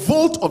in the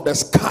vault of the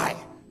sky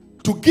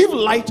to give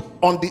light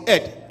on the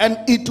earth. And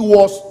it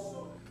was,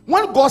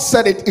 when God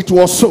said it, it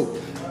was so.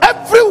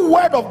 Every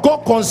word of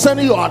God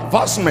concerning your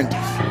advancement,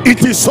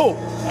 it is so.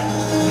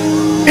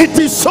 It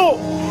is so.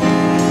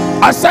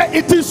 I said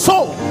it is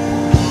so.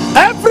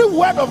 Every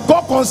word of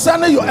God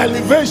concerning your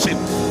elevation,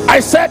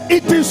 I said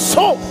it is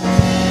so.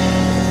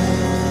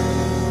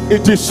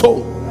 It is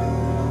so.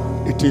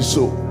 It is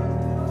so.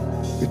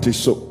 It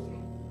is so.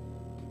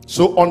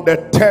 So on the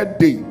 3rd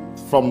day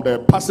from the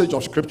passage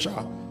of scripture,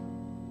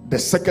 the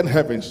second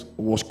heavens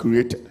was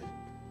created,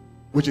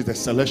 which is the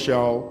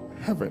celestial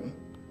heaven.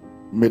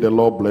 May the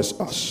Lord bless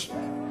us.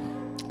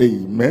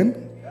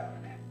 Amen.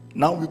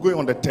 Now we're going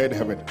on the third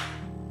heaven.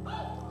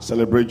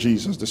 Celebrate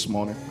Jesus this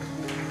morning.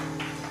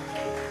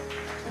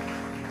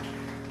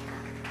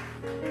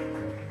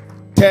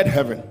 Third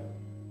heaven.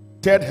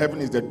 Third heaven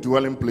is the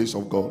dwelling place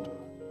of God.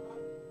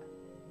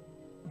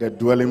 The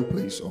dwelling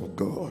place of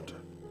God.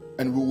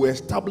 And we will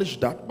establish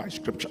that by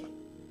scripture.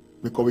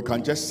 Because we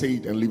can't just say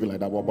it and leave it like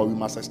that. But we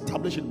must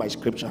establish it by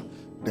scripture.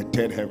 The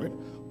third heaven.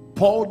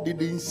 Paul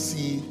didn't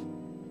see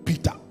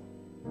Peter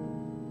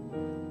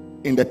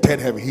in the third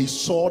heaven. He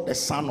saw the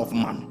Son of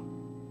Man.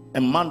 A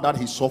man that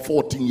he saw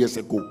 14 years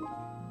ago.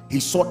 He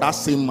saw that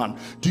same man.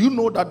 Do you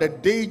know that the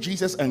day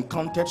Jesus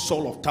encountered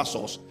Saul of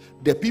Tarsus,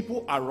 the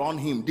people around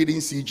him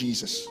didn't see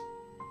Jesus?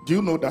 Do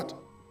you know that?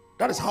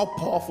 That is how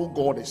powerful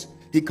God is.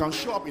 He can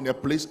show up in a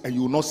place and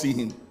you will not see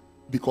him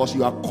because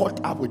you are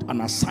caught up with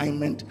an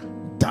assignment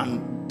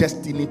done,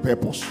 destiny,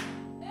 purpose.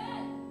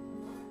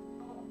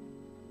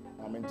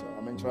 I'm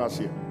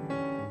interested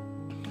here.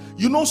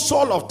 You know,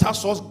 Saul of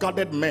Tarsus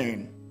gathered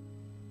men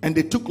and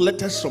they took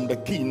letters from the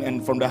king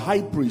and from the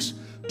high priest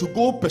to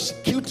go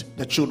persecute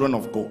the children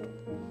of God.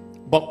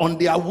 But on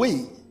their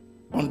way,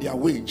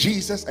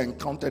 Jesus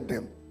encountered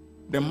them.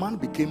 The man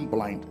became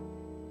blind.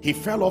 He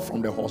fell off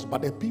from the horse,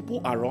 but the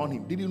people around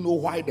him didn't know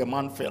why the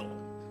man fell.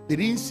 They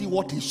didn't see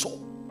what he saw.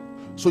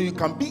 So you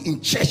can be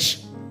in church,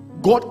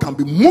 God can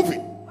be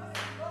moving,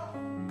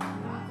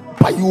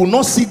 but you will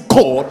not see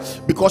God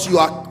because you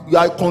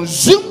are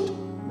consumed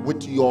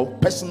with your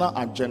personal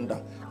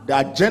agenda.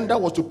 The agenda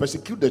was to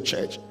persecute the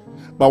church.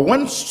 But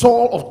when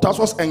Saul of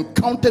Tarsus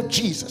encountered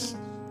Jesus,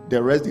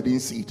 the rest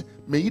didn't see it.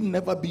 May it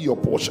never be your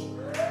portion.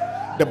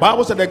 The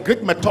Bible said the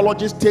Greek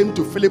mythologists came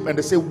to Philip and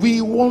they said,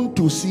 we want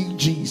to see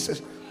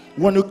Jesus.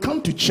 When you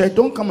come to church,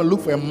 don't come and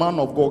look for a man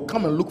of God.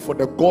 Come and look for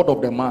the God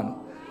of the man.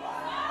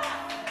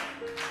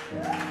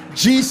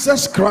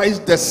 Jesus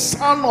Christ, the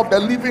Son of the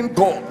living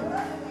God.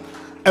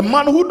 A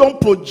man who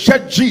don't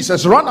project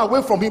Jesus, run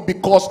away from him,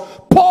 because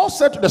Paul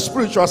said to the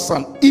spiritual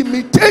son,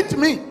 imitate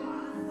me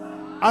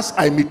as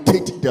I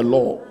imitate the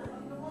Lord.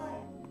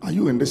 Are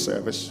you in this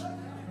service?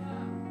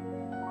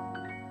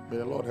 May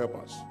the Lord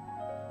help us.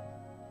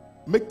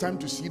 Make time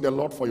to see the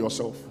Lord for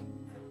yourself.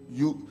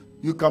 You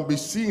can be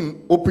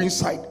seen open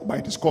sight, but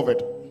it is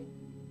covered.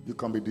 You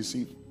can be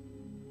deceived.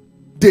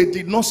 They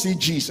did not see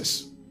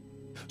Jesus.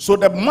 So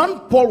the man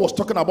Paul was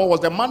talking about was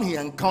the man he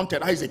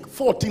encountered, Isaac,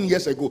 14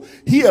 years ago.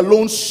 He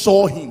alone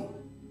saw him.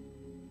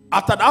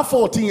 After that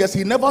 14 years,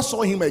 he never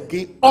saw him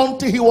again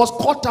until he was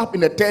caught up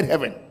in the third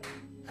heaven.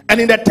 And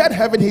in the third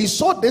heaven, he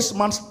saw this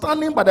man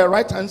standing by the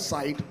right-hand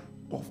side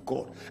of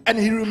God. And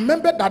he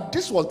remembered that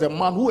this was the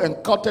man who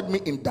encountered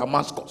me in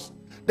Damascus.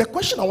 The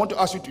question I want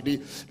to ask you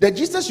today, the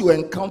Jesus you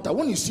encounter,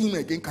 when you see him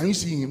again, can you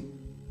see him?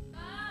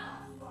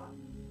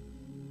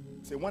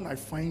 Say, when I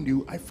find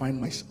you, I find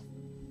myself.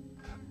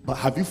 But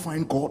have you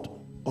found God,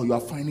 or you are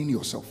finding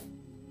yourself?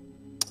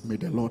 May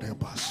the Lord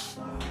help us.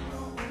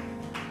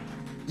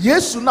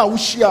 Yes, now we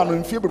share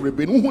no fear, or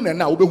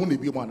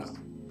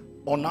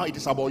now it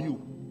is about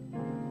you.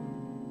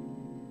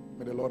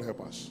 May the Lord help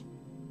us.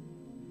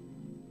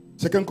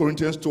 2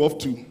 Corinthians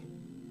 12:2.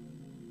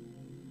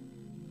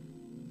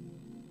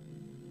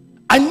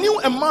 I knew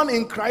a man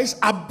in Christ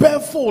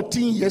about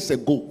 14 years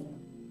ago.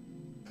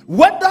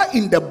 Whether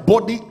in the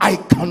body, I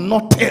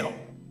cannot tell.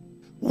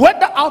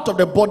 Whether out of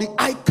the body,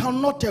 I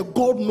cannot tell.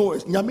 God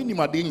knows.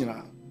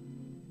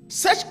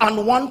 Such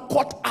an one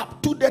caught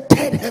up to the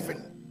third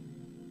heaven.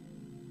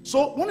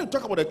 So when you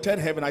talk about the third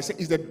heaven, I say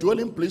it's the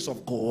dwelling place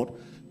of God.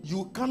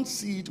 You can't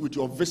see it with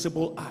your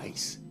visible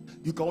eyes.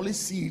 You can only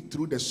see it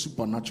through the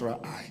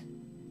supernatural eye.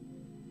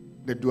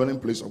 The dwelling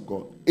place of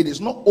God. It is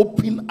not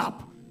open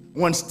up.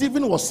 When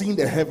Stephen was seeing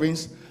the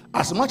heavens,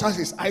 as much as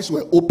his eyes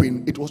were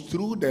open, it was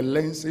through the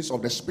lenses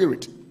of the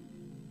Spirit.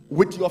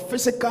 With your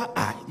physical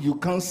eye, you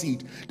can't see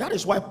it. That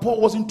is why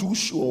Paul wasn't too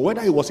sure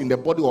whether he was in the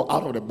body or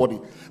out of the body.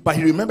 But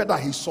he remembered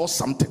that he saw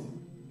something.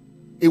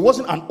 It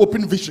wasn't an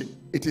open vision.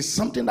 It is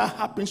something that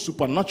happens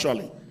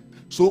supernaturally.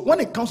 So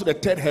when it comes to the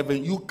third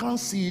heaven, you can't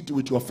see it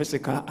with your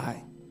physical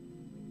eye.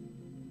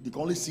 You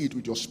can only see it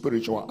with your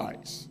spiritual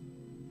eyes.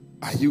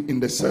 Are you in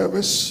the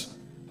service?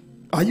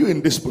 Are you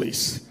in this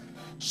place?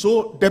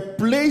 So the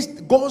place,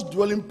 God's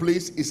dwelling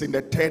place, is in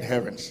the third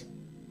heavens.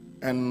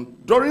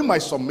 And during my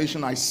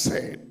summation, I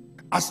said,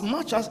 as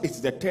much as it's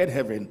the third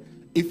heaven,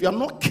 if you're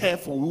not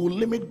careful, we will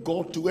limit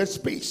God to a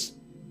space.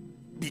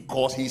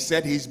 Because he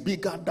said he's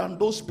bigger than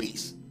those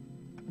space.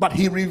 But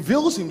he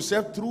reveals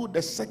himself through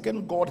the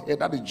second Godhead,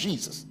 that is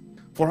Jesus.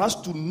 For us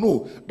to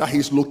know that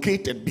he's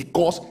located,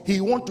 because he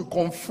wants to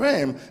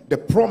confirm the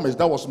promise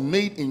that was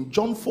made in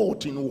John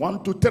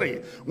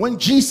 14:1-3. When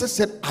Jesus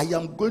said, I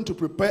am going to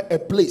prepare a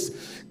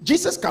place.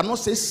 Jesus cannot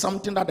say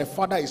something that the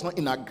Father is not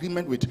in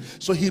agreement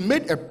with. So he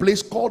made a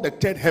place called the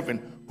third heaven,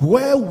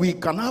 where we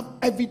can have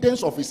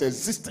evidence of his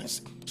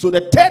existence. So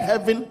the third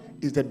heaven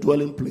is the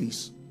dwelling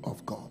place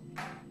of God.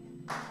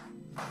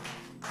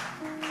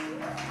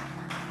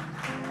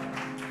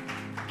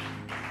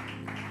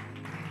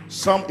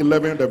 Psalm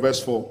 11, the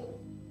verse 4.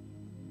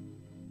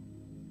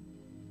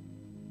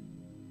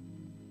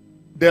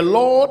 The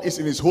Lord is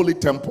in his holy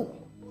temple.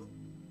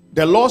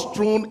 The Lord's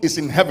throne is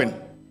in heaven.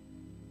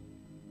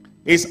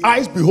 His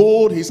eyes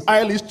behold, his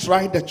eyelids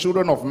try the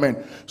children of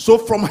men. So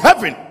from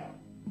heaven,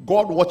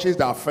 God watches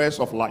the affairs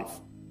of life.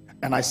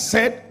 And I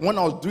said, when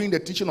I was doing the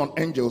teaching on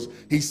angels,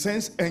 he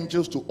sends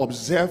angels to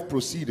observe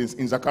proceedings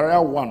in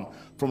Zechariah 1,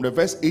 from the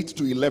verse 8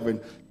 to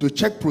 11, to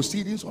check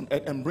proceedings on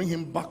earth and bring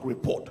him back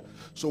report.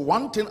 So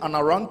one thing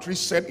Anarantri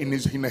said in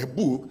her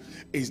book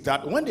is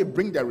that when they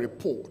bring the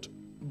report,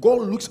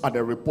 God looks at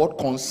the report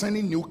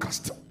concerning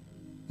Newcastle.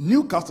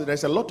 Newcastle,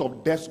 there's a lot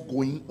of deaths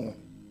going on.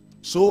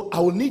 So I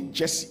will need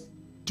Jesse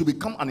to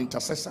become an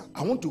intercessor.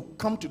 I want to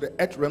come to the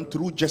earth realm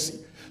through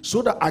Jesse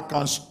so that I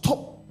can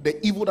stop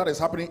the evil that is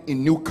happening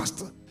in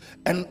Newcastle.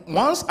 And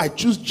once I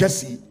choose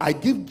Jesse, I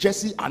give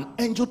Jesse an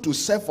angel to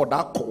serve for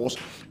that cause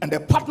and the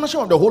partnership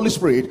of the Holy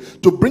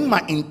Spirit to bring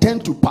my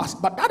intent to pass.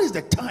 But that is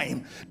the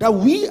time that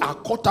we are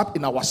caught up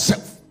in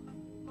ourselves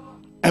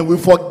and we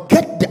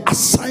forget the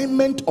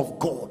assignment of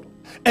God.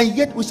 And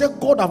yet we say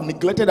God have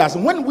neglected us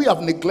when we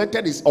have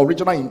neglected his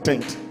original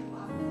intent.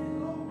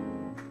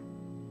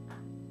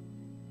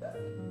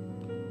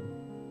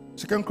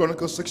 2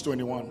 Chronicles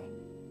 6:21.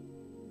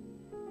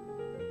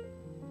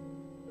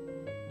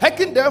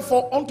 Hearken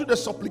therefore unto the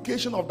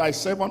supplication of thy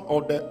servant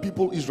of the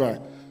people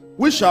Israel,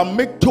 we shall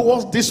make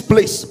towards this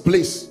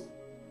place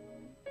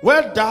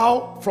where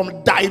thou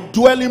from thy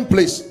dwelling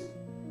place,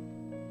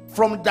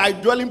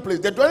 the dwelling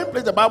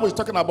place the Bible is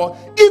talking about,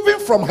 even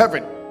from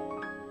heaven.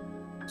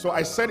 So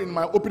I said in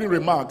my opening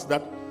remarks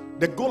that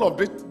the goal of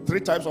these three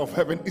types of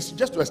heaven is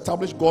just to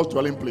establish God's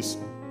dwelling place.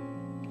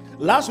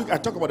 Last week I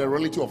talked about the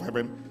reality of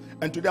heaven,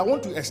 and today I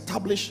want to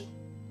establish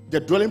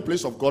the dwelling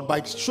place of God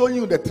by showing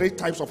you the three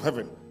types of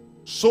heaven.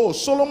 So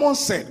Solomon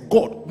said,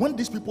 God, when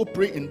these people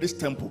pray in this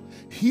temple,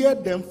 hear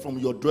them from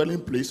your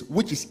dwelling place,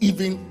 which is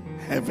even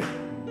heaven.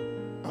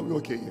 Are we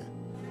okay here?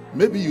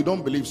 Maybe you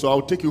don't believe, so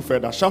I'll take you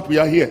further. Shout, we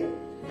are here.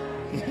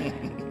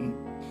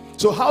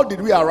 So how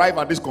did we arrive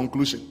at this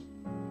conclusion?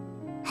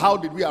 How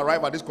did we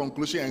arrive at this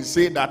conclusion and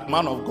say that,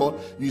 man of God,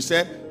 you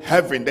said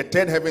heaven, the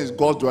third heaven is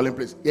God's dwelling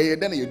place? Yeah,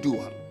 then you do.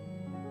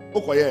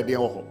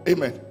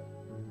 Amen.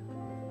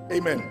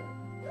 Amen.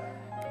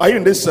 Are you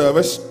in this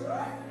service?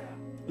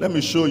 Let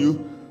me show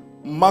you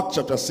Mark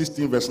chapter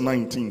 16 verse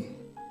 19.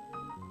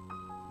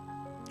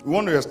 We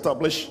want to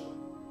establish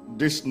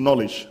this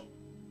knowledge.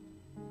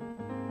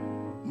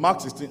 Mark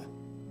 16.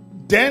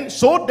 Then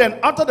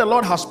after the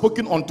Lord has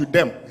spoken unto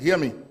them, hear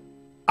me.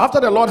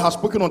 After the Lord has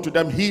spoken unto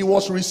them, he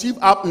was received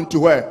up into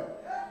where?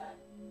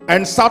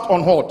 And sat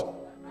on what?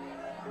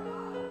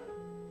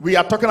 We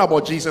are talking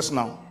about Jesus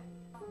now.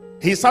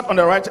 He sat on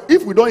the right.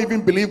 If we don't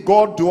even believe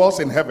God dwells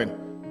in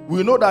heaven,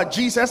 we know that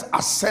Jesus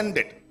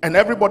ascended and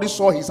everybody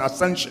saw his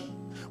ascension.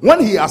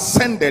 When he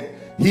ascended,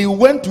 he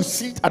went to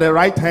sit at the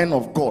right hand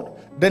of God.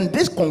 Then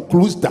this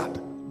concludes that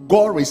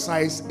God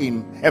resides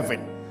in heaven,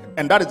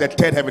 and that is the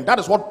third heaven. That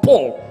is what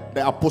Paul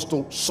the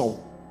apostle saw.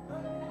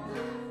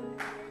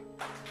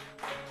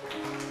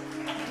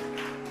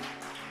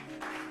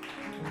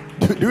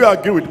 Do you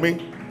agree with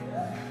me?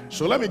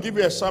 So let me give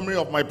you a summary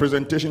of my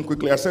presentation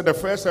quickly. I said the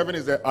first heaven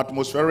is the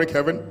atmospheric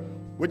heaven,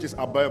 which is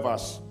above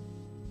us.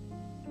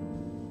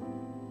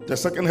 The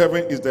second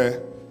heaven is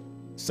the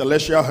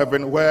celestial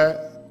heaven,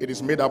 where it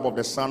is made up of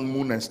the sun,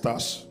 moon, and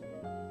stars.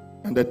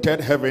 And the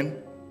third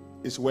heaven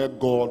is where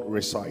God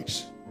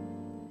resides.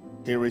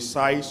 He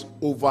resides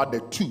over the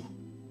two.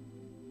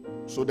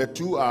 So the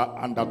two are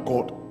under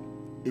God.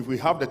 If we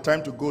have the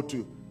time to go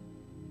to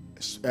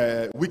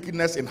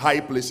wickedness in high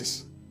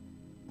places,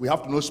 we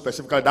have to know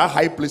specifically that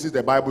high places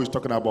the Bible is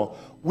talking about.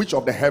 Which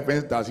of the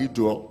heavens does he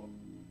dwell?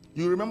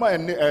 You remember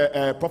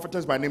a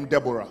prophetess by name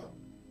Deborah,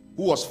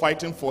 who was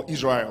fighting for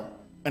Israel,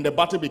 and the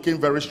battle became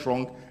very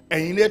strong,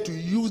 and he needed to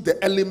use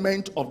the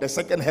element of the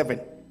second heaven.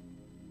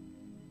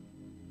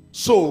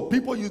 So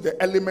people use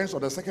the elements of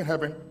the second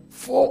heaven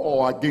for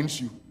or against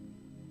you.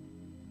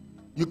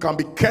 You can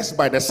be cursed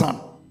by the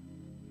sun.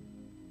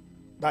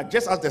 That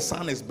just as the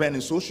sun is burning,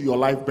 so should your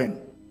life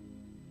burn.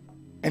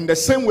 In the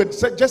same way,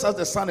 just as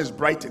the sun is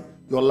brightening,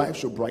 your life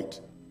should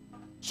brighten.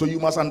 So you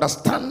must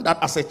understand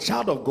that as a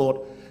child of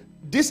God,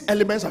 these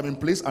elements have been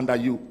placed under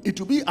you. It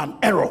will be an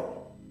error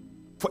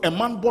for a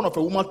man born of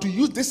a woman to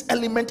use this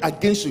element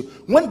against you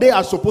when they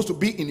are supposed to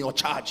be in your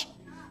charge.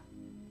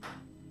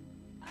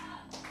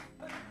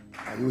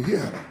 Are you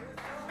here?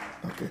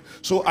 Okay.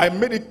 So I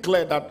made it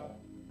clear that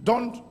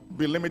don't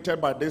be limited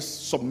by this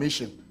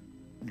submission,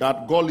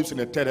 that God lives in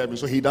the third heaven,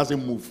 so he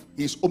doesn't move.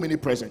 He is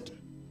omnipresent.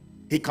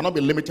 He cannot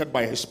be limited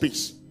by his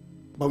space.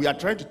 But we are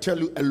trying to tell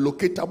you a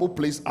locatable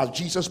place, as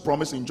Jesus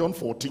promised in John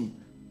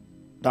 14,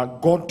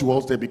 that God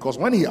dwells there, because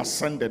when he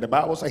ascended, the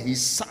Bible says he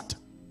sat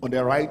on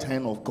the right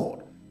hand of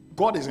God.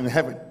 God is in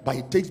heaven, but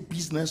he takes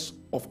business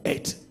of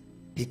earth.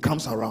 He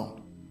comes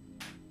around.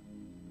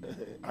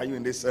 Are you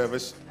in this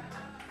service?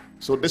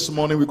 So this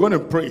morning we're going to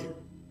pray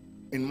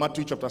in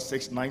Matthew chapter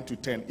 6, 9 to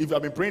 10. If you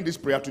have been praying this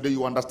prayer today,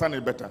 you understand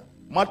it better.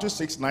 Matthew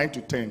 6, 9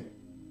 to 10.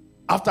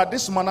 After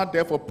this manner,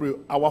 therefore, pray,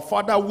 Our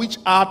Father which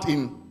art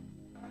in,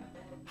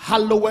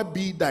 hallowed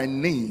be thy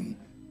name.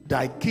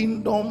 Thy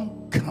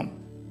kingdom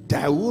come.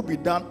 thy will be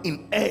done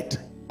in earth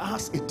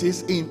as it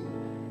is in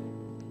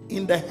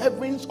the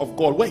heavens of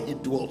God, where he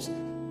dwells.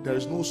 There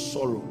is no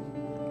sorrow,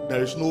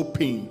 there is no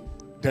pain,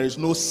 there is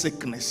no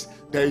sickness,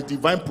 there is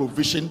divine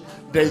provision,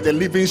 there is the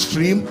living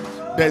stream,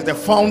 there is the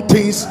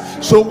fountains.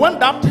 So when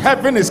that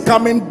heaven is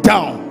coming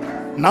down,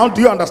 now do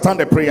you understand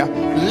the prayer?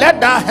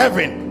 Let that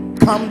heaven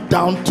come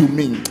down to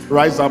me.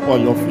 Rise up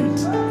on your feet.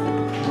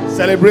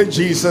 Celebrate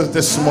Jesus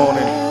this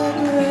morning.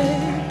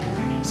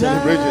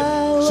 Celebrate it.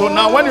 So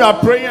now when you are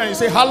praying and you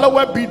say,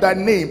 hallowed be thy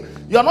name,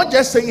 you are not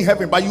just saying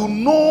heaven, but you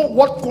know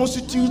what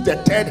constitutes the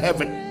third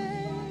heaven.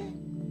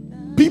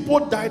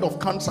 People died of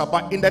cancer,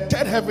 but in the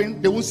third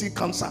heaven, they won't see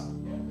cancer.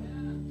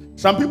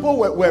 Some people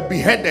were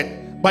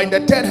beheaded, but in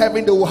the third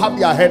heaven, they will have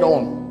their head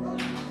on.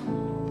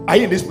 Are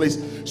you in this place?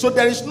 So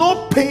there is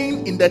no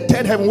pain in the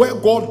third heaven where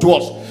God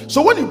dwells.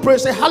 So when you pray,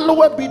 say,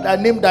 hallowed be thy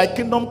name, thy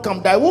kingdom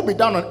come, thy will be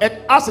done on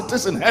earth as it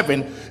is in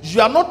heaven.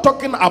 You are not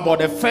talking about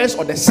the first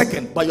or the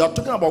second, but you are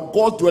talking about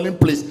God's dwelling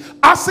place.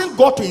 Asking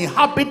God to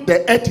inhabit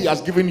the earth he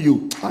has given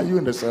you. Are you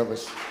in the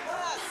service?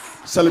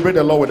 Celebrate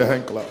the Lord with a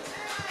hand clap.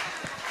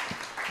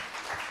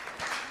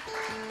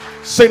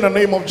 Say in the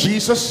name of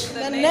Jesus.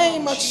 In the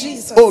name of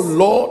Jesus. Oh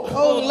Lord.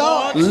 Oh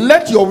Lord.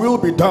 Let your will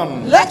be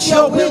done. Let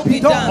your will be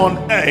done on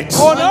earth.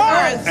 On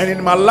earth. And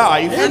in my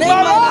life. And in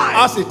my life.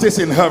 As it is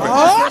in heaven.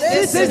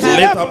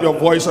 Lift up your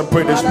voice and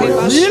pray this prayer.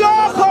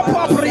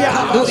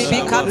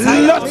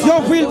 Let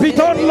your will be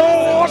done,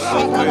 Lord.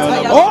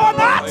 On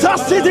earth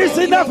as it is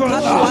in heaven.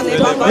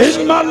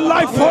 In my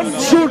life on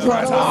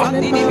children.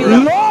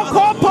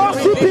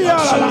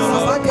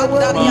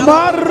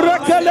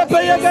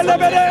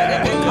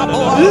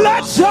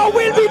 Let your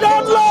will be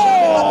done,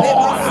 Lord.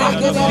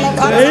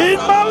 In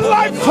my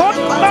life on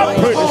earth.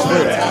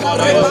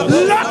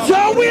 Let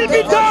your will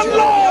be done,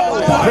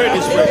 Lord.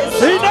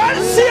 In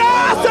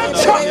NCS and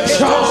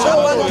church.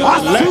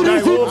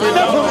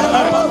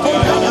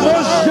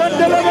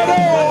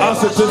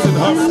 As it is in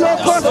heaven. As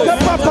it is in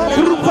heaven.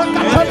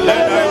 Let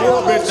thy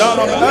will be done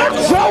on earth. Let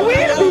your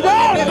will be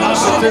done.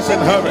 As it is in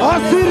heaven.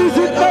 As it is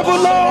in heaven,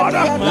 Lord.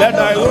 Let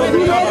thy will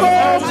be done on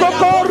earth. As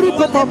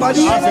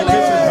it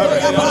is in heaven.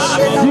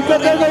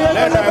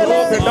 Let thy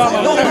will be done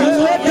on earth.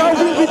 Let thy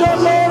will be done,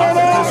 Lord.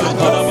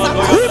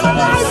 In my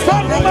life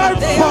and my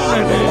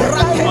family.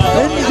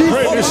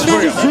 Pray this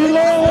prayer.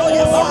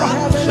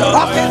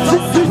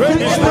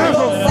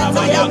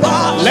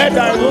 Let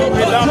thy will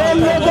be done on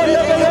earth.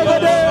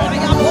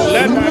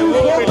 Let thy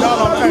will be done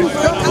on earth.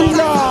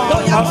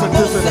 As it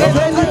is in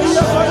heaven.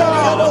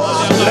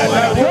 Let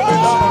thy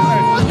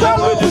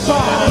will be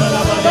done on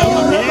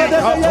earth.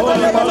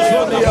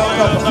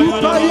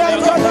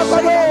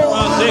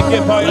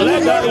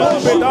 Let thy will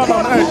be done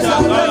on earth.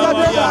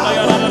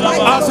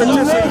 As it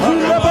is in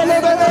heaven.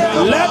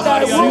 Let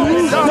thy will be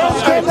done on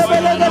earth.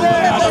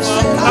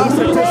 As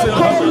it is in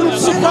heaven.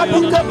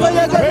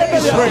 Pray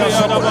this prayer,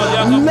 somebody.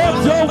 Let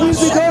your will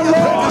be done,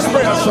 Lord. Pray this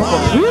prayer,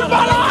 somebody. In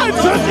my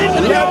life and in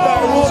Let thy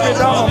will be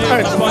done on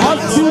earth.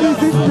 as it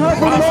is in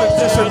heaven, As it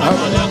is in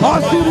heaven.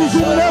 as it is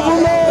in heaven,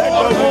 Lord. Let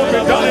thy will be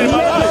done in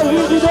my life.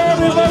 Will be done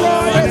in my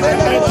life. And in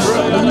earth.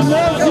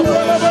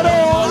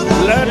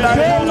 Let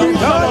thy will be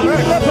done on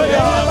earth.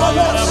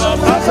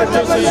 As it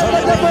is in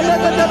heaven.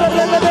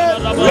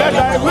 Let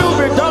thy will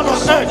be done on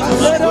earth.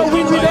 Let thy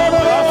will be done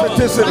on earth. As it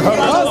is in heaven.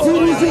 As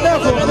it is in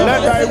heaven.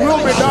 Let thy will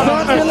be done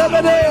on earth. As it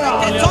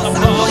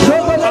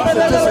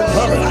is in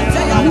heaven.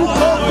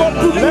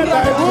 Let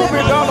thy will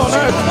be done on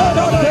earth.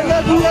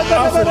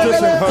 As it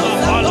is in heaven.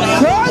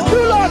 Thank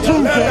you, Lord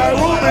Jesus. Let thy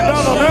will be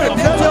done on earth.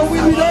 Let your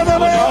will be done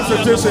on earth. As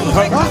it is in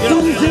heaven. As it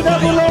is in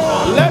heaven,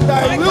 Lord. Let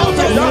thy will be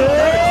done on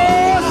earth.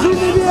 Yes, it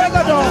is in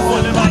heaven,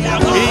 Lord.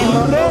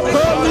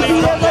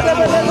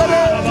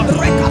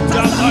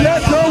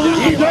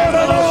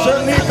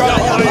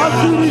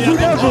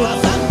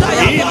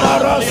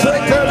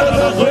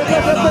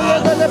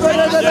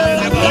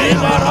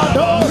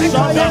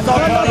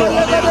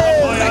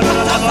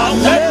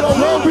 Let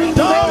your will be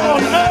done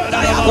on earth.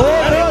 As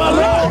it is in heaven. Let your will be done on earth.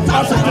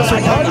 As it is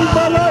in heaven.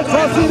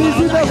 As it is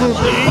in heaven.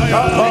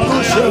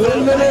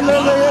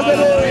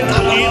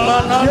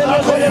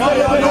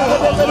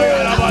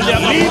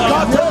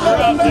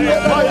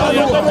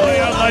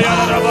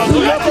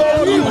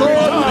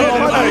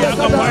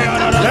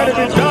 Let it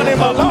be done in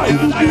my life.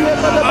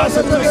 As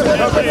it is in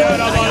heaven.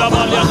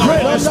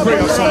 Pray this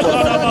prayer, somebody.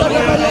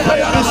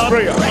 Pray this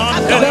prayer.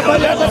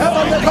 Let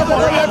heaven come on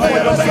for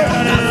yourself.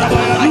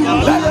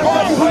 Let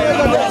God pray in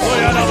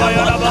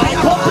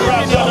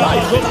your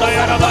life.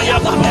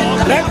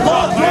 Let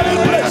God dwell in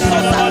place.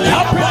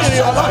 Happen in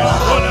your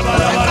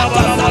life.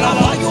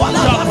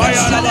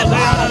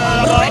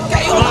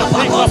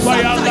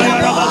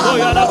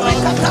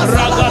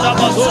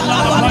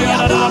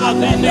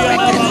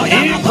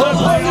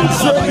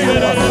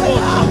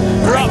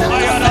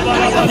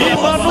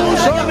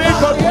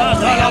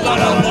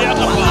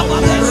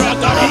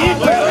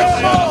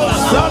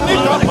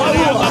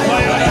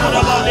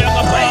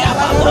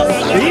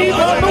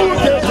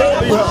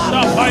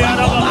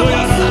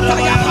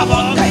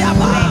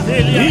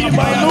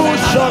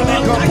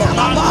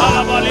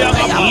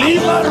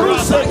 Lima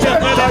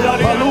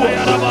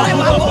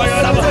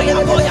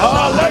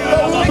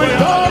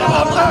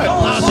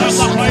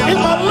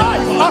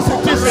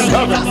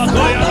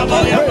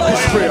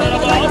prayer. In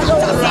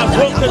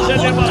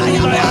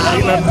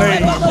the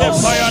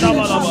name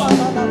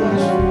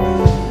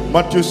of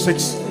Matthew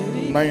 6,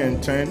 9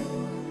 and 10.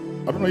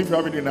 I don't know if you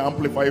have it in the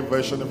Amplified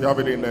version, if you have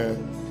it in the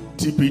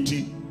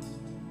TPT.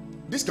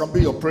 This can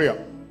be your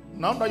prayer.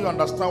 Now that you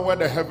understand where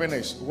the heaven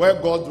is, where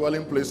God's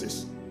dwelling place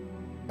is.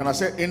 And I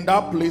said, in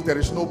that place there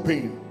is no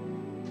pain.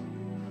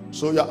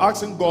 So you're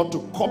asking God to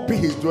copy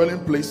his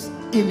dwelling place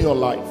in your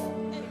life.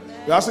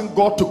 You're asking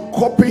God to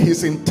copy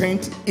his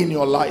intent in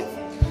your life.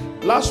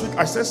 Last week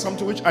I said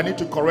something which I need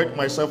to correct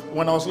myself.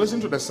 When I was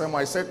listening to the sermon,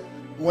 I said,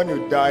 when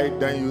you die,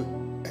 then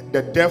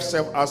the death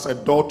serves as a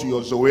door to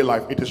your Zoe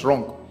life. It is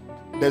wrong.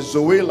 The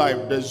Zoe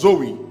life, the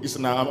Zoe is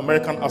an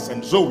American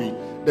accent, Zoe.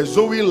 The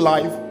Zoe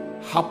life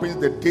happens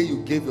the day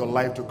you gave your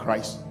life to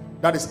Christ.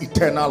 That is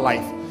eternal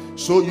life.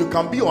 So you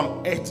can be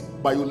on earth,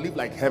 but you live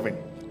like heaven.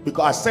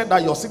 Because I said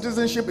that your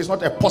citizenship is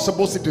not a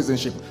possible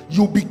citizenship.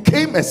 You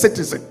became a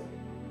citizen.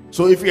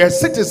 So if you're a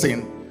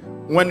citizen,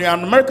 when you're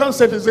an American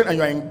citizen and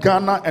you're in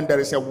Ghana and there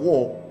is a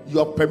war, you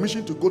have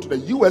permission to go to the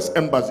US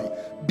embassy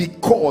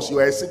because you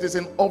are a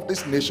citizen of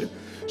this nation.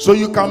 So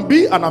you can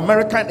be an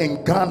American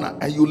in Ghana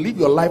and you live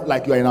your life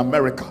like you are in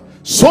America.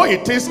 So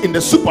it is in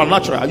the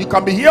supernatural. You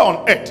can be here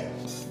on earth,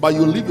 but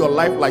you live your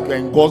life like you are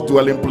in God's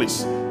dwelling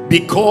place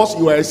because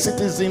you are a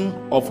citizen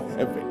of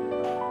heaven.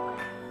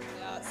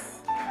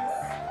 Yes.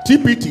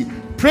 TPT,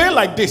 pray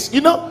like this.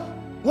 You know,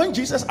 when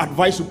Jesus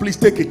advised you, please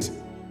take it.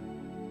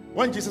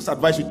 When Jesus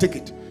advised you, take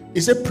it.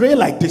 He said, pray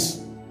like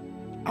this.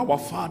 Our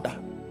Father,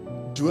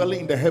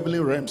 dwelling in the heavenly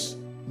realms,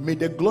 may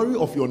the glory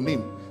of your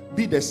name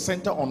be the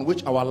center on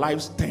which our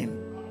lives stand.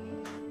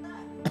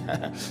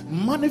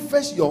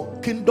 Manifest your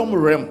kingdom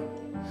realm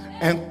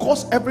and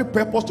cause every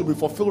purpose to be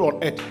fulfilled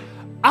on earth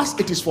as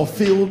it is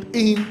fulfilled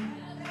in.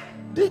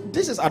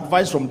 This is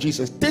advice from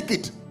Jesus. Take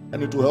it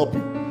and it will help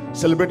you.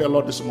 Celebrate the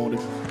Lord this morning.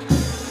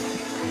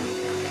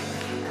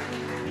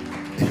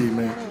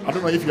 Amen. I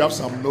don't know if you have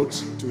some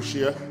notes to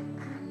share.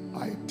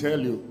 I tell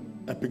you,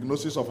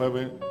 epignosis of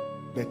heaven,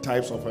 the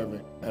types of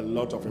heaven, a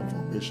lot of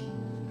information.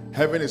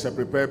 Heaven is a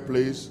prepared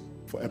place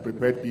for a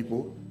prepared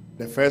people.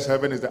 The first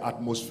heaven is the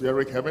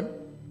atmospheric heaven.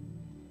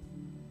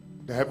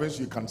 The heavens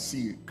you can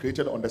see,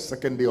 created on the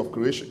second day of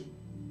creation.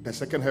 The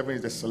second heaven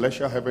is the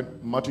celestial heaven,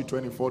 Matthew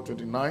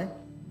 24:29.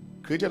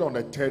 Created on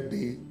the third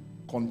day,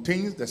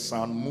 contains the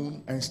sun,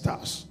 moon, and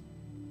stars.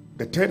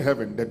 The third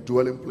heaven, the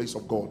dwelling place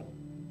of God,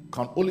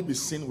 can only be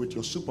seen with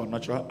your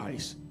supernatural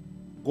eyes.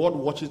 God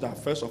watches the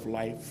affairs of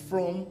life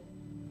from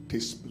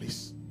this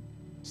place.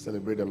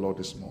 Celebrate the Lord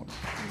this morning.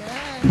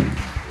 Amen.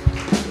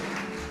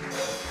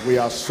 We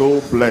are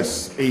so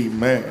blessed.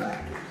 Amen. I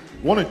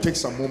want to take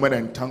some moment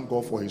and thank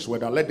God for his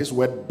word and let this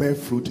word bear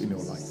fruit in your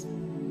life.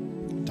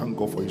 Thank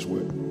God for his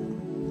word.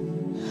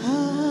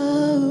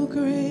 How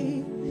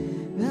great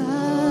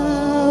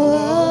thou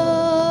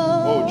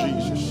art. Oh,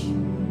 Jesus.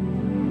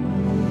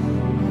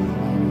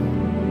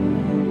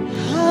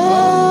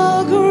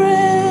 How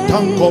great.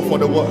 Thank God for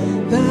the word.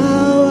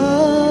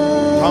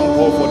 Thank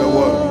God for the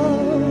word.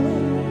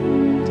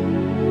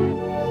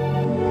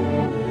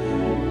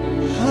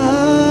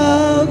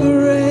 How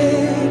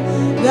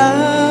great thou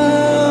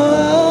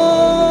art.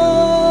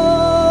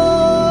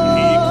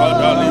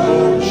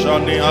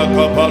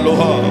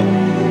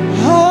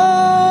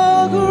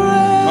 How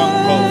great. Thank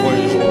God for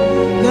his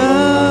word.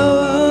 Thou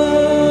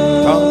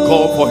art. Thank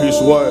God for his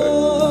word.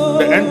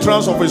 The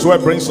entrance of his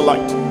word brings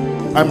light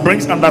and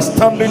brings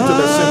understanding to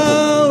the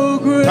simple.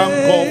 Thank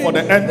God for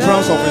the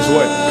entrance of his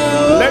word.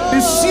 Let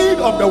the seed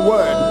of the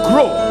word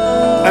grow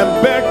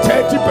and bear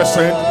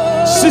 30%,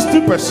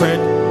 60%,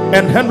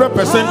 and 100%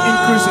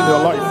 increase in your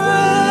life.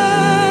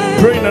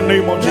 Pray in the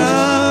name of Jesus.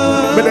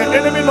 May the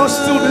enemy not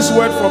steal this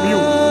word from you.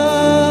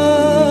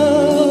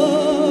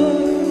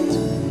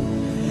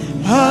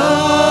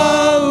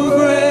 How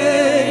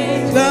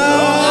great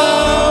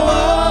thou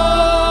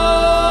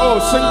art. Oh,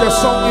 sing the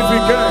song if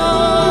you can.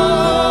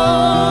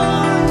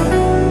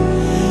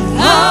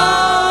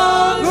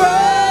 How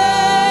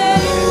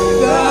great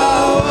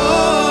thou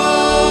art.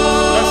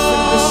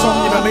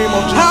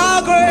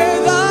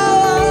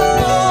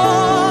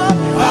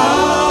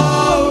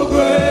 How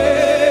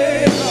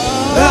great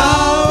thou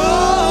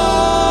art.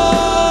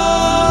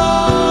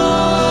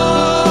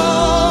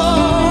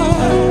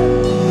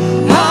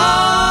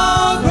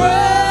 How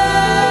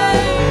great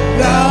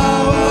thou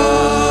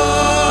art.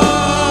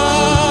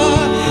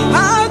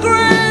 How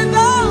great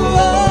thou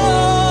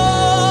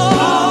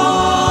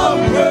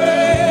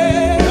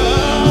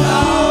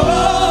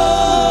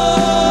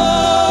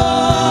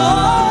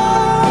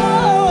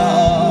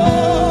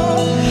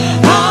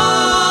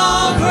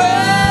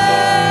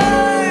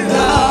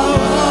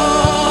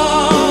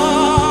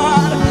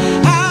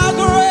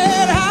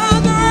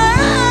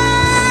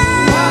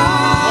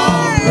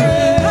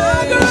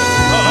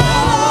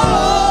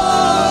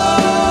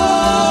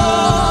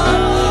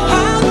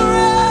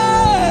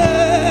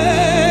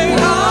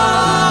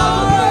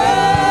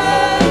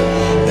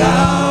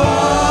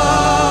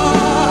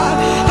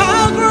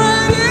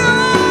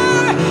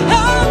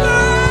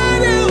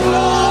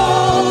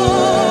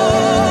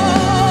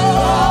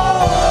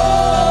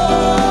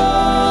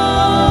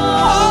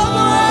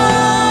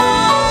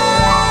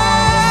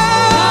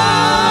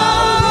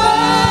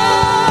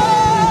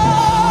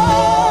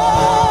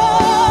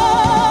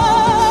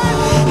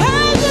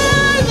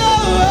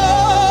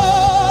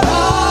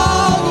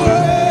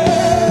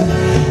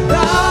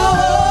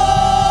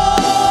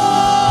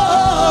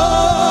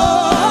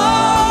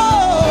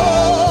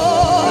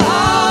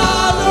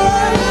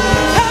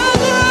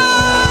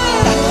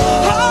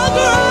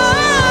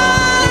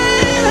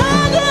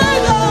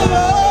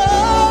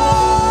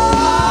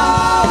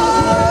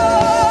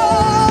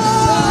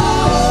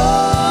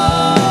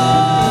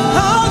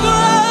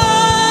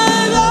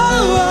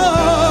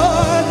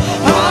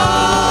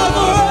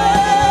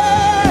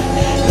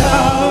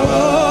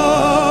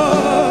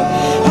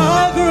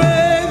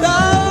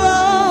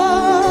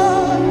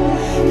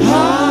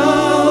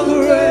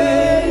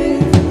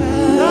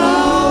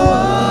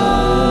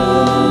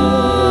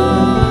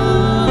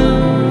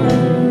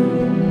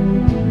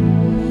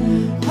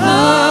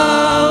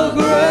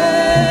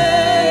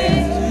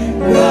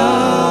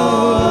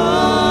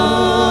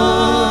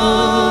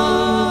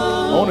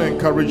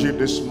encourage you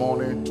this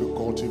morning to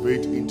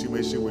cultivate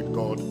intimacy with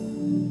God.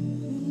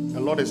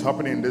 A lot is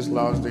happening in these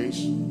last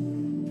days.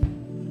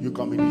 You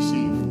can be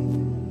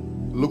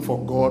deceived. Look for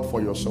God for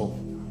yourself.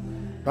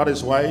 That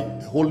is why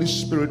the Holy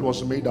Spirit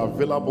was made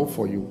available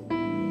for you.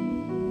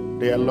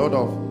 There are a lot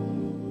of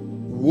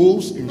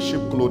wolves in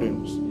sheep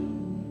clothing.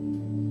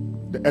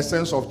 The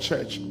essence of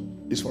church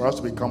is for us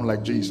to become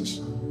like Jesus.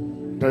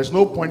 There is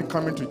no point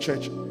coming to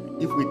church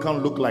if we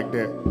can't look like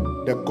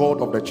the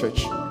God of the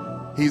church.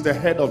 He's the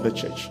head of the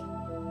church.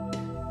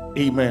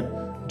 Amen.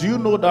 Do you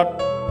know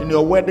that in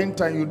your wedding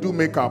time you do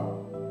makeup?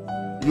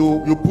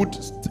 You put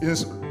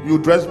things, you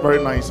dress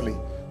very nicely.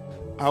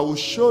 I will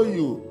show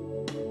you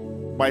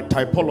by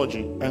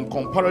typology and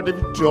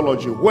comparative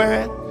theology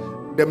where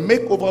the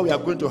makeover we are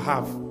going to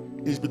have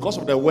is because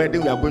of the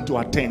wedding we are going to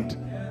attend.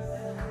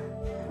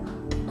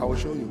 I will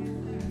show you.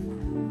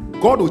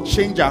 God will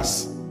change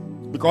us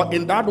because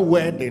in that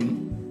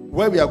wedding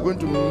where we are going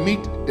to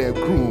meet the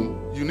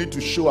groom, you need to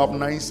show up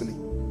nicely.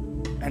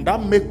 And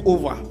that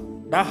makeover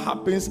that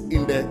happens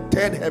in the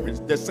third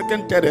heavens, the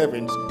second, third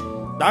heavens,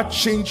 that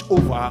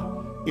changeover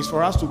is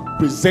for us to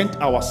present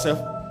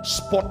ourselves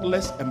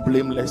spotless and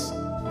blameless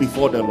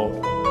before the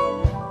Lord.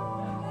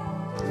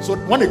 So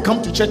when you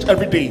come to church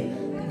every day,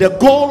 the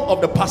goal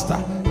of the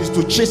pastor is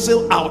to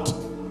chisel out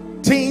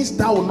things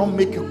that will not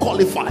make you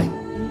qualify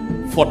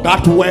for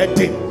that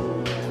wedding.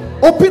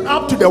 Open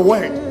up to the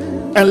word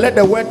and let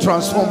the word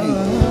transform you.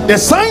 The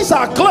signs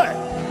are clear.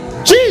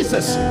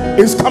 Jesus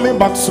is coming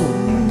back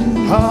soon.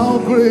 How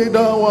great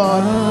thou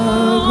art,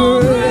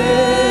 how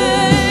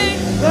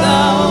great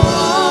thou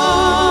art.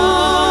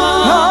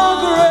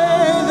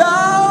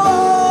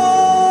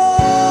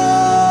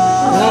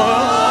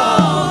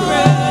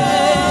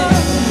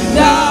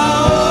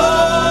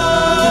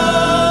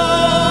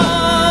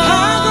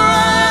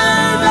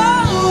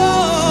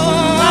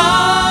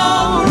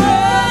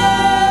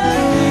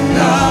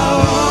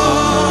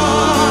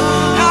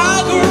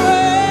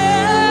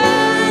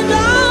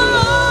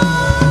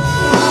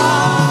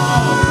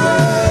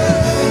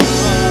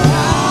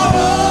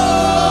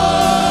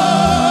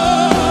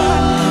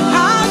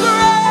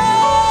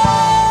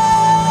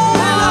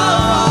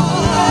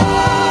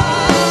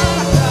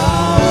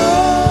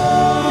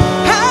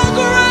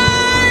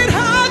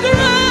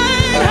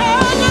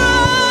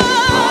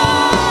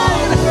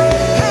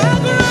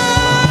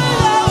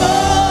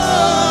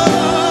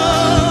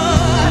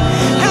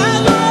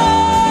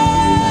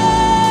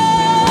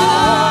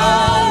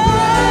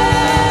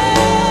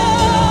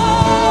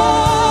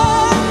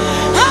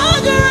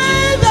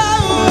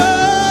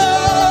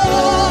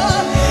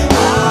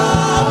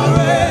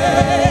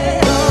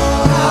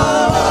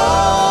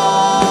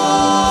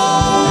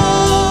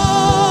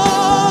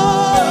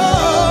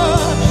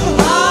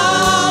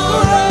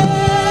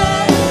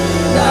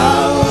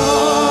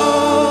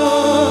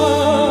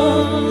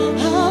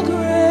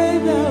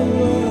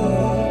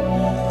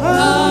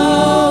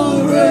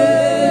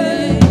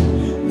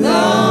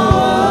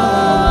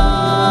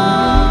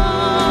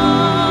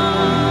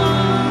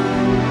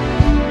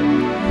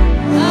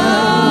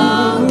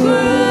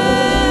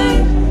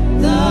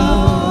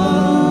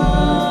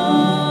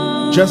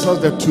 Just as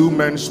the two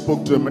men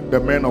spoke to the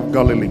men of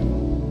Galilee,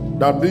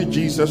 that this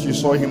Jesus you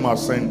saw him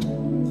ascend,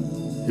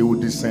 he will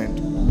descend.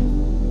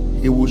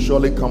 He will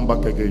surely come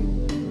back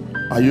again.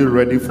 Are you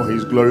ready for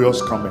his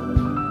glorious coming?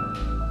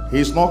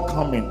 He's not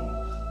coming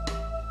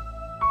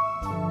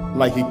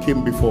like he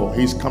came before.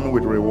 He's coming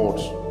with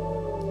rewards.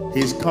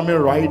 He's coming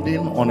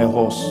riding on a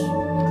horse.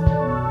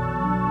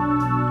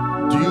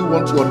 Do you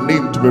want your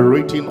name to be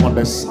written on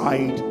the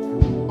side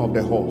of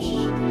the horse?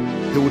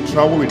 He will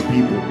travel with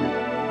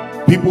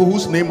people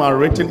whose name are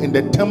written in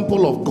the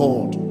temple of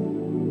God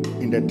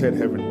in the third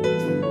heaven.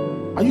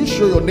 Are you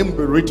sure your name will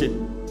be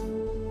written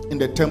in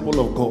the temple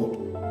of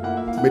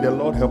God? May the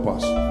Lord help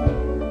us,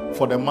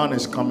 for the man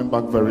is coming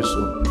back very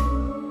soon.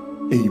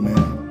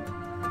 Amen.